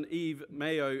Marilyn Eve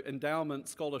Mayo Endowment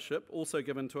Scholarship, also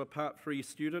given to a Part 3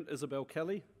 student, Isabel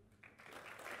Kelly.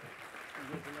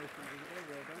 Congratulations,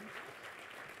 Isabel.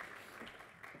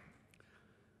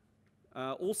 Well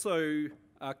done. Also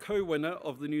a co-winner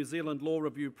of the New Zealand Law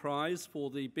Review Prize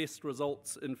for the best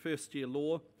results in first-year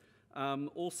law.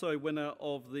 Also winner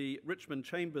of the Richmond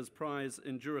Chambers Prize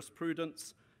in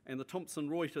Jurisprudence and the Thomson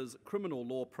Reuters Criminal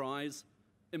Law Prize,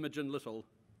 Imogen Little.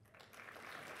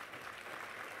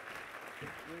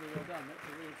 Really well done. That's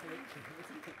a real collection,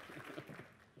 isn't it?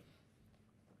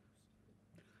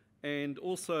 and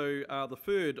also the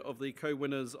third of the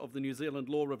co-winners of the New Zealand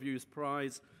Law Review's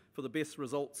prize for the best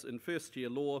results in first year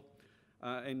law.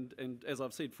 And as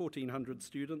I've said, 1,400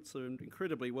 students, so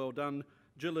incredibly well done.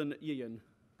 Gillian Ian.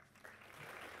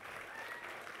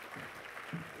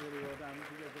 Really well done.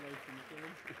 Congratulations,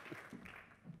 Gillian.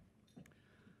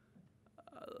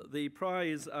 The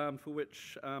prize for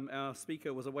which our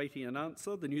speaker was awaiting an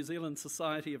answer, the New Zealand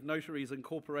Society of Notaries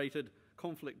Incorporated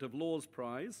Conflict of Laws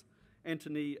Prize,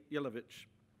 Anthony Yelovich.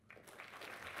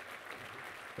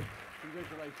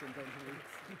 Congratulations, Anthony.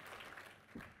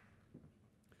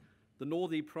 The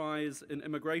Northey Prize in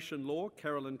Immigration Law,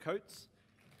 Carolyn Coates.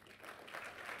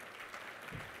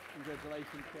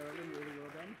 Congratulations, Carolyn. Really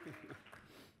well done.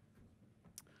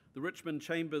 The Richmond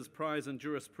Chambers Prize in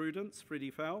Jurisprudence,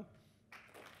 Freddie Fowl.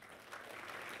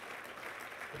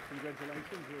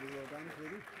 Congratulations. Really well done,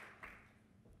 Freddie.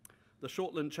 The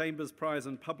Shortland Chambers Prize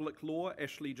in Public Law,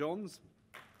 Ashley Johns.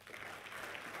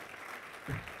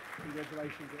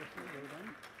 Congratulations, Ashley. Well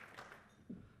done.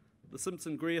 The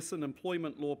Simpson Grierson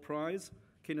Employment Law Prize,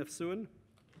 Kenneth Sewin.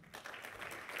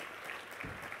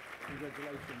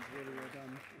 Congratulations. Really well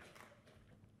done.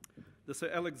 The Sir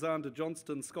Alexander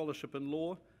Johnston Scholarship in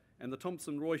Law, and the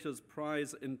Thomson Reuters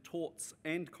Prize in Torts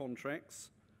and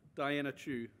Contracts, Diana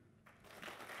Chu.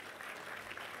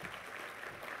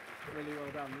 Really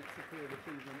well done. That's a clear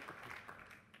achievement.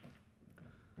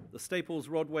 The Staples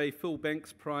Rodway Phil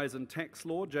Banks Prize in Tax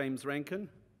Law, James Rankin.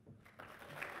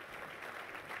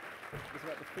 It's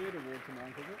about the third award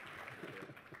tonight, is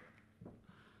it?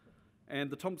 And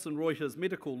the Thomson Reuters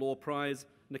Medical Law Prize,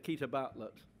 Nikita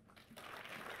Bartlett.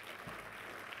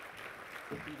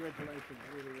 Congratulations.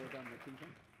 Really well done, Nikita.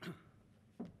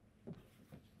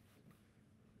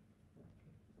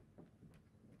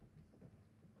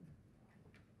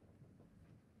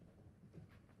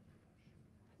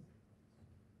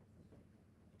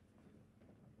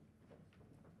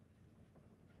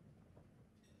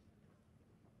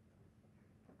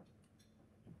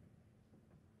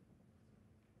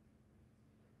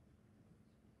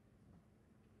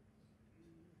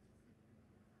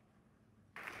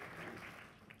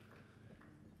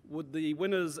 Would the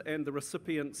winners and the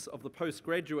recipients of the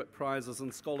postgraduate prizes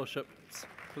and scholarships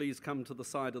please come to the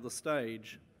side of the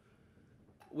stage?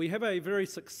 We have a very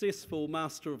successful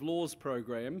Master of Laws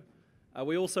program.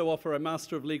 We also offer a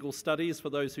Master of Legal Studies for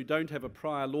those who don't have a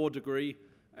prior law degree,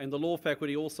 and the law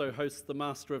faculty also hosts the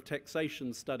Master of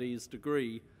Taxation Studies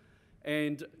degree.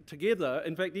 And together,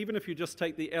 in fact, even if you just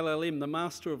take the LLM, the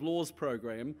Master of Laws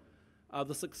program,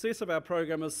 the success of our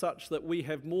program is such that we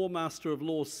have more Master of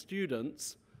Laws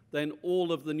students than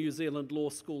all of the New Zealand law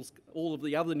schools, all of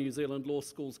the other New Zealand law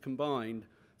schools combined.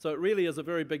 So it really is a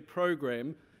very big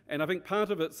program, and I think part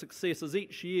of its success is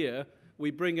each year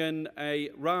we bring in a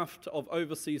raft of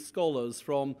overseas scholars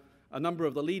from a number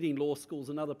of the leading law schools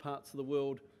in other parts of the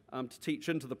world to teach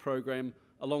into the program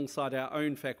alongside our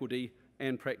own faculty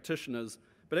and practitioners.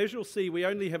 But as you'll see, we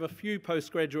only have a few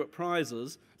postgraduate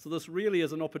prizes, so this really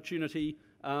is an opportunity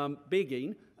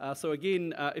begging. So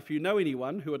again, if you know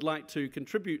anyone who would like to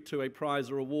contribute to a prize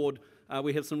or award,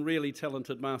 we have some really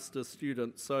talented master's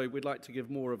students, so we'd like to give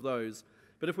more of those.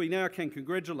 But if we now can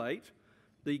congratulate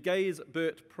the Gaze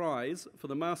Burt Prize for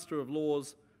the Master of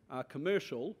Laws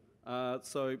Commercial,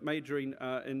 so majoring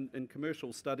in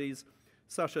commercial studies,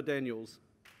 Sasha Daniels.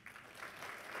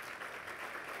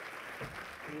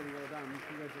 Really well done.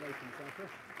 Congratulations, Sasha.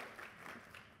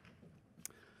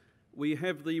 We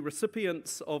have the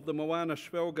recipients of the Moana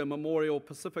Schwelger Memorial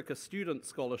Pacifica Student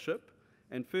Scholarship,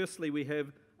 and firstly we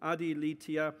have Adi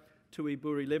Litia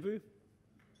Tuiburilevu.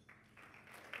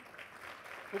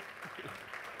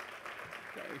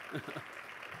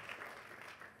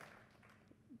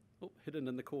 Hidden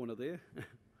in the corner there.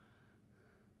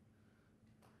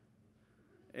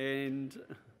 And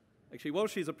actually, while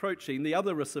she's approaching, the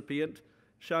other recipient,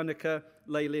 Shanika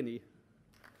Leileni.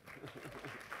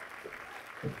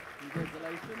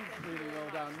 Congratulations, really well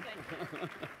done.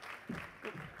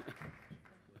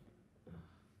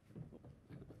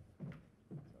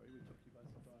 Sorry, we took you by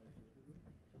surprise.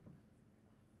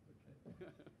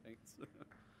 Okay, thanks.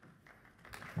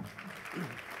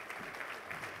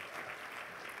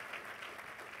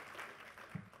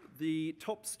 The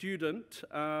top student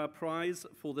prize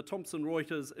for the Thomson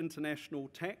Reuters International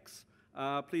Tax.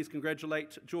 Please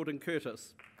congratulate Jordan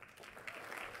Curtis.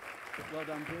 Well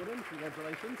done, Jordan.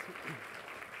 Congratulations.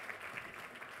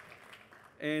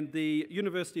 And the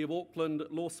University of Auckland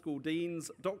Law School Dean's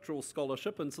Doctoral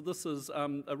Scholarship, and so this is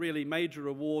a really major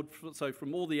award, so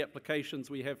from all the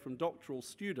applications we have from doctoral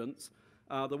students,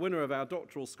 the winner of our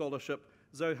Doctoral Scholarship,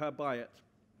 Zohar Bayat.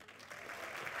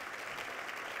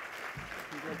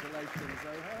 Congratulations. Congratulations,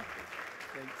 Zohar.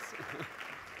 Thanks.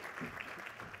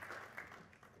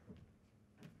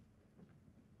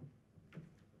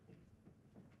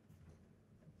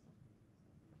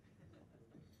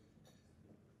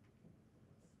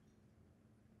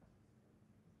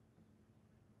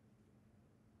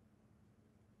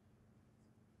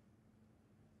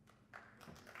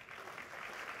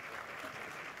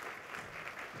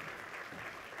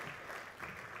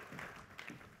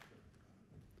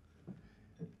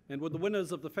 And would the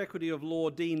winners of the Faculty of Law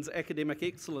Dean's Academic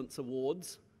Excellence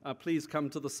Awards please come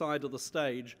to the side of the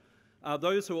stage.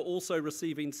 Those who are also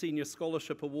receiving Senior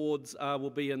Scholarship Awards will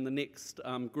be in the next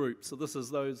group. So this is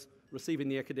those receiving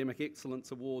the Academic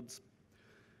Excellence Awards.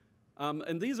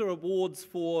 And these are awards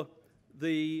for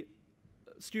the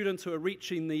students who are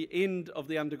reaching the end of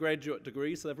the undergraduate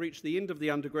degree. So they've reached the end of the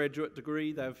undergraduate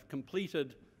degree, they've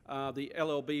completed the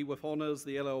LLB with honours,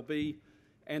 the LLB,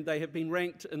 and they have been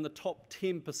ranked in the top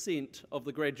 10% of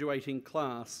the graduating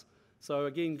class. So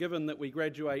again, given that we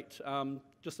graduate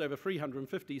just over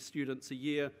 350 students a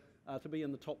year, to be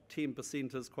in the top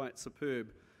 10% is quite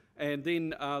superb. And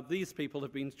then these people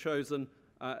have been chosen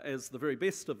as the very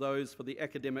best of those for the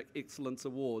Academic Excellence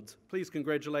Awards. Please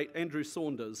congratulate Andrew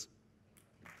Saunders.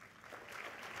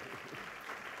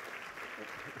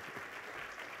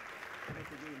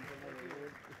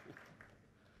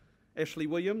 Ashley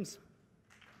Williams.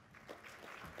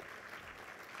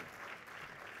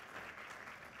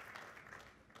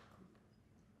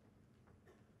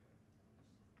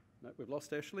 No, we've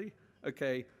lost Ashley.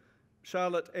 Okay.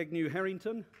 Charlotte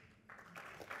Agnew-Harrington.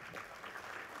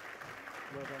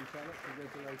 Well done, Charlotte.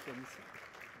 Congratulations.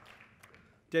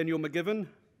 Daniel McGivern.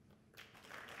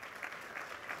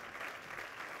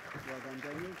 Well done,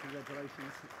 Daniel.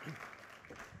 Congratulations.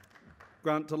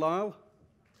 Grant Delisle.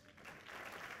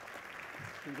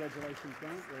 Congratulations,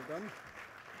 Grant. Well done.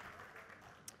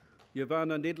 Yvonne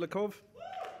Nedlikov.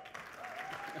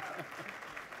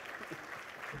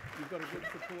 You've got a good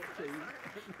support team.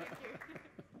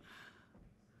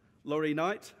 Laurie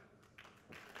Knight.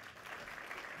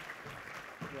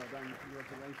 Well done,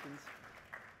 congratulations.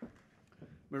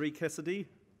 Marie Cassidy.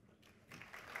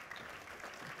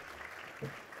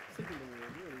 Second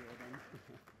award, really well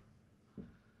done.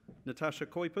 Natasha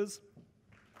Kuipers.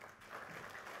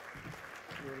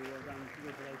 Really well done,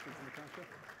 congratulations, Natasha.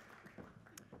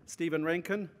 Stephen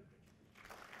Rankin.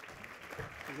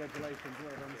 Congratulations,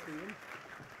 well done, Stephen.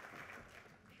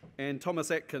 And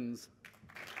Thomas Atkins.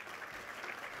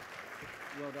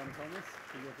 Well done, Thomas.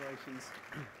 Congratulations.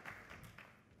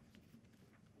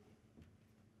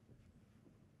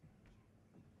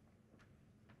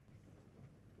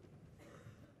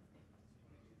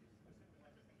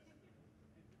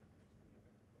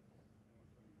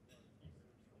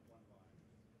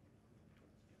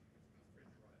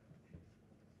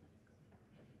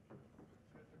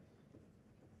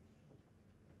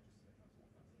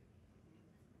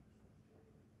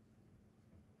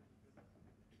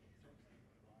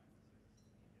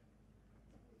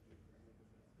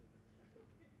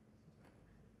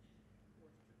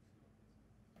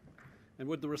 And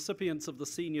would the recipients of the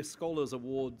Senior Scholars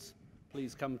Awards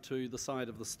please come to the side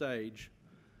of the stage.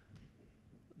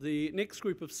 The next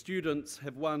group of students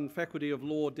have won Faculty of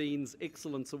Law Dean's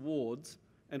Excellence Awards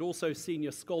and also Senior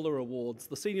Scholar Awards.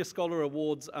 The Senior Scholar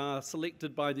Awards are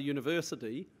selected by the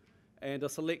university and are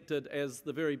selected as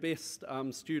the very best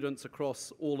students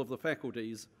across all of the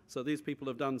faculties. So these people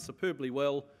have done superbly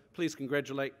well. Please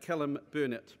congratulate Callum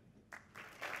Burnett.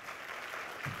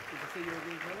 Good to see you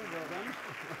again, Callum. Well done.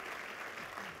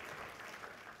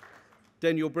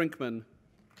 Daniel Brinkman.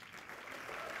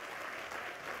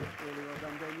 Really well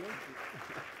done, Daniel.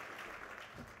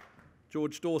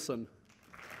 George Dawson.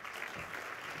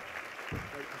 Great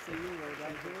to see you. Well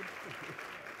done, George.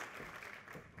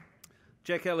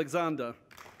 Jack Alexander.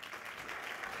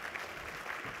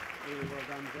 Really well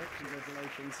done, Jack.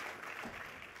 Congratulations.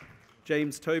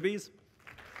 James Tobies.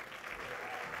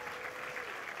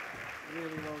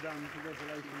 Really well done.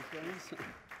 Congratulations, James.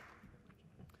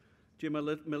 Gemma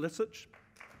Milicic.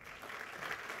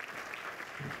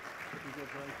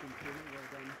 Congratulations, Gemma. Well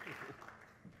done.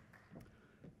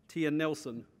 Tian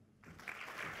Nelson.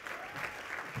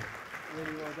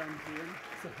 Really well done, Tian.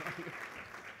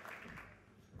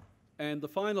 And the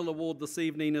final award this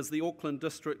evening is the Auckland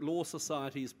District Law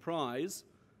Society's prize.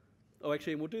 Oh,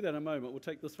 actually, we'll do that in a moment. We'll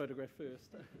take this photograph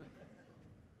first.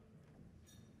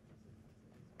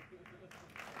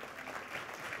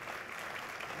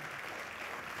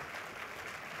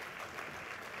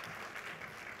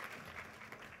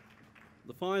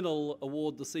 The final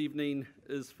award this evening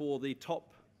is for the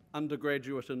top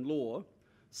undergraduate in law.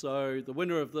 So the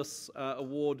winner of this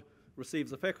award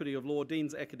receives a Faculty of Law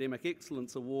Dean's Academic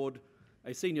Excellence Award,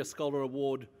 a Senior Scholar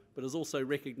Award, but is also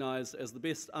recognised as the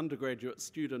best undergraduate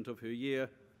student of her year.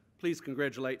 Please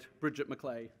congratulate Bridget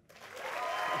McClay.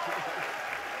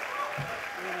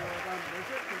 Really well done,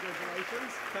 Bridget.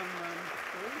 Congratulations. Come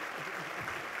through.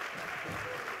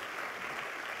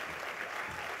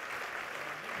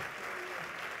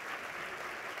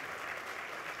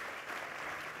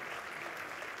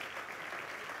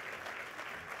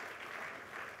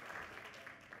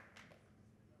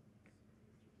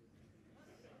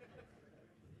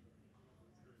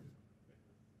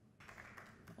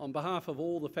 On behalf of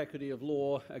all the Faculty of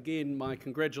Law, again, my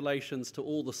congratulations to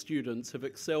all the students who have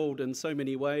excelled in so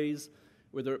many ways,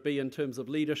 whether it be in terms of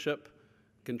leadership,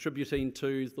 contributing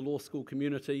to the law school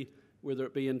community, whether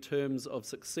it be in terms of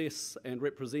success and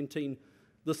representing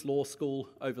this law school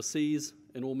overseas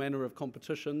in all manner of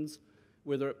competitions,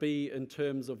 whether it be in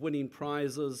terms of winning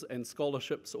prizes and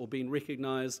scholarships or being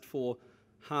recognised for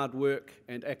hard work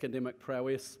and academic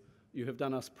prowess. You have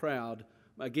done us proud.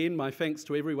 Again, my thanks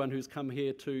to everyone who's come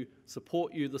here to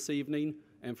support you this evening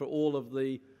and for all of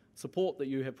the support that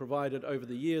you have provided over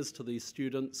the years to these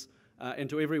students, and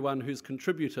to everyone who's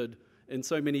contributed in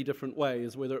so many different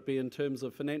ways, whether it be in terms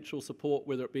of financial support,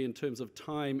 whether it be in terms of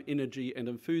time, energy and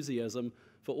enthusiasm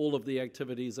for all of the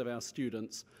activities of our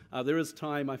students. There is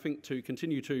time, I think, to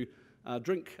continue to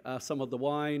drink some of the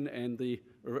wine and the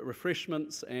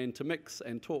refreshments and to mix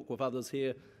and talk with others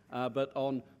here. But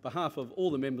on behalf of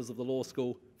all the members of the law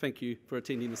school, thank you for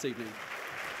attending this evening.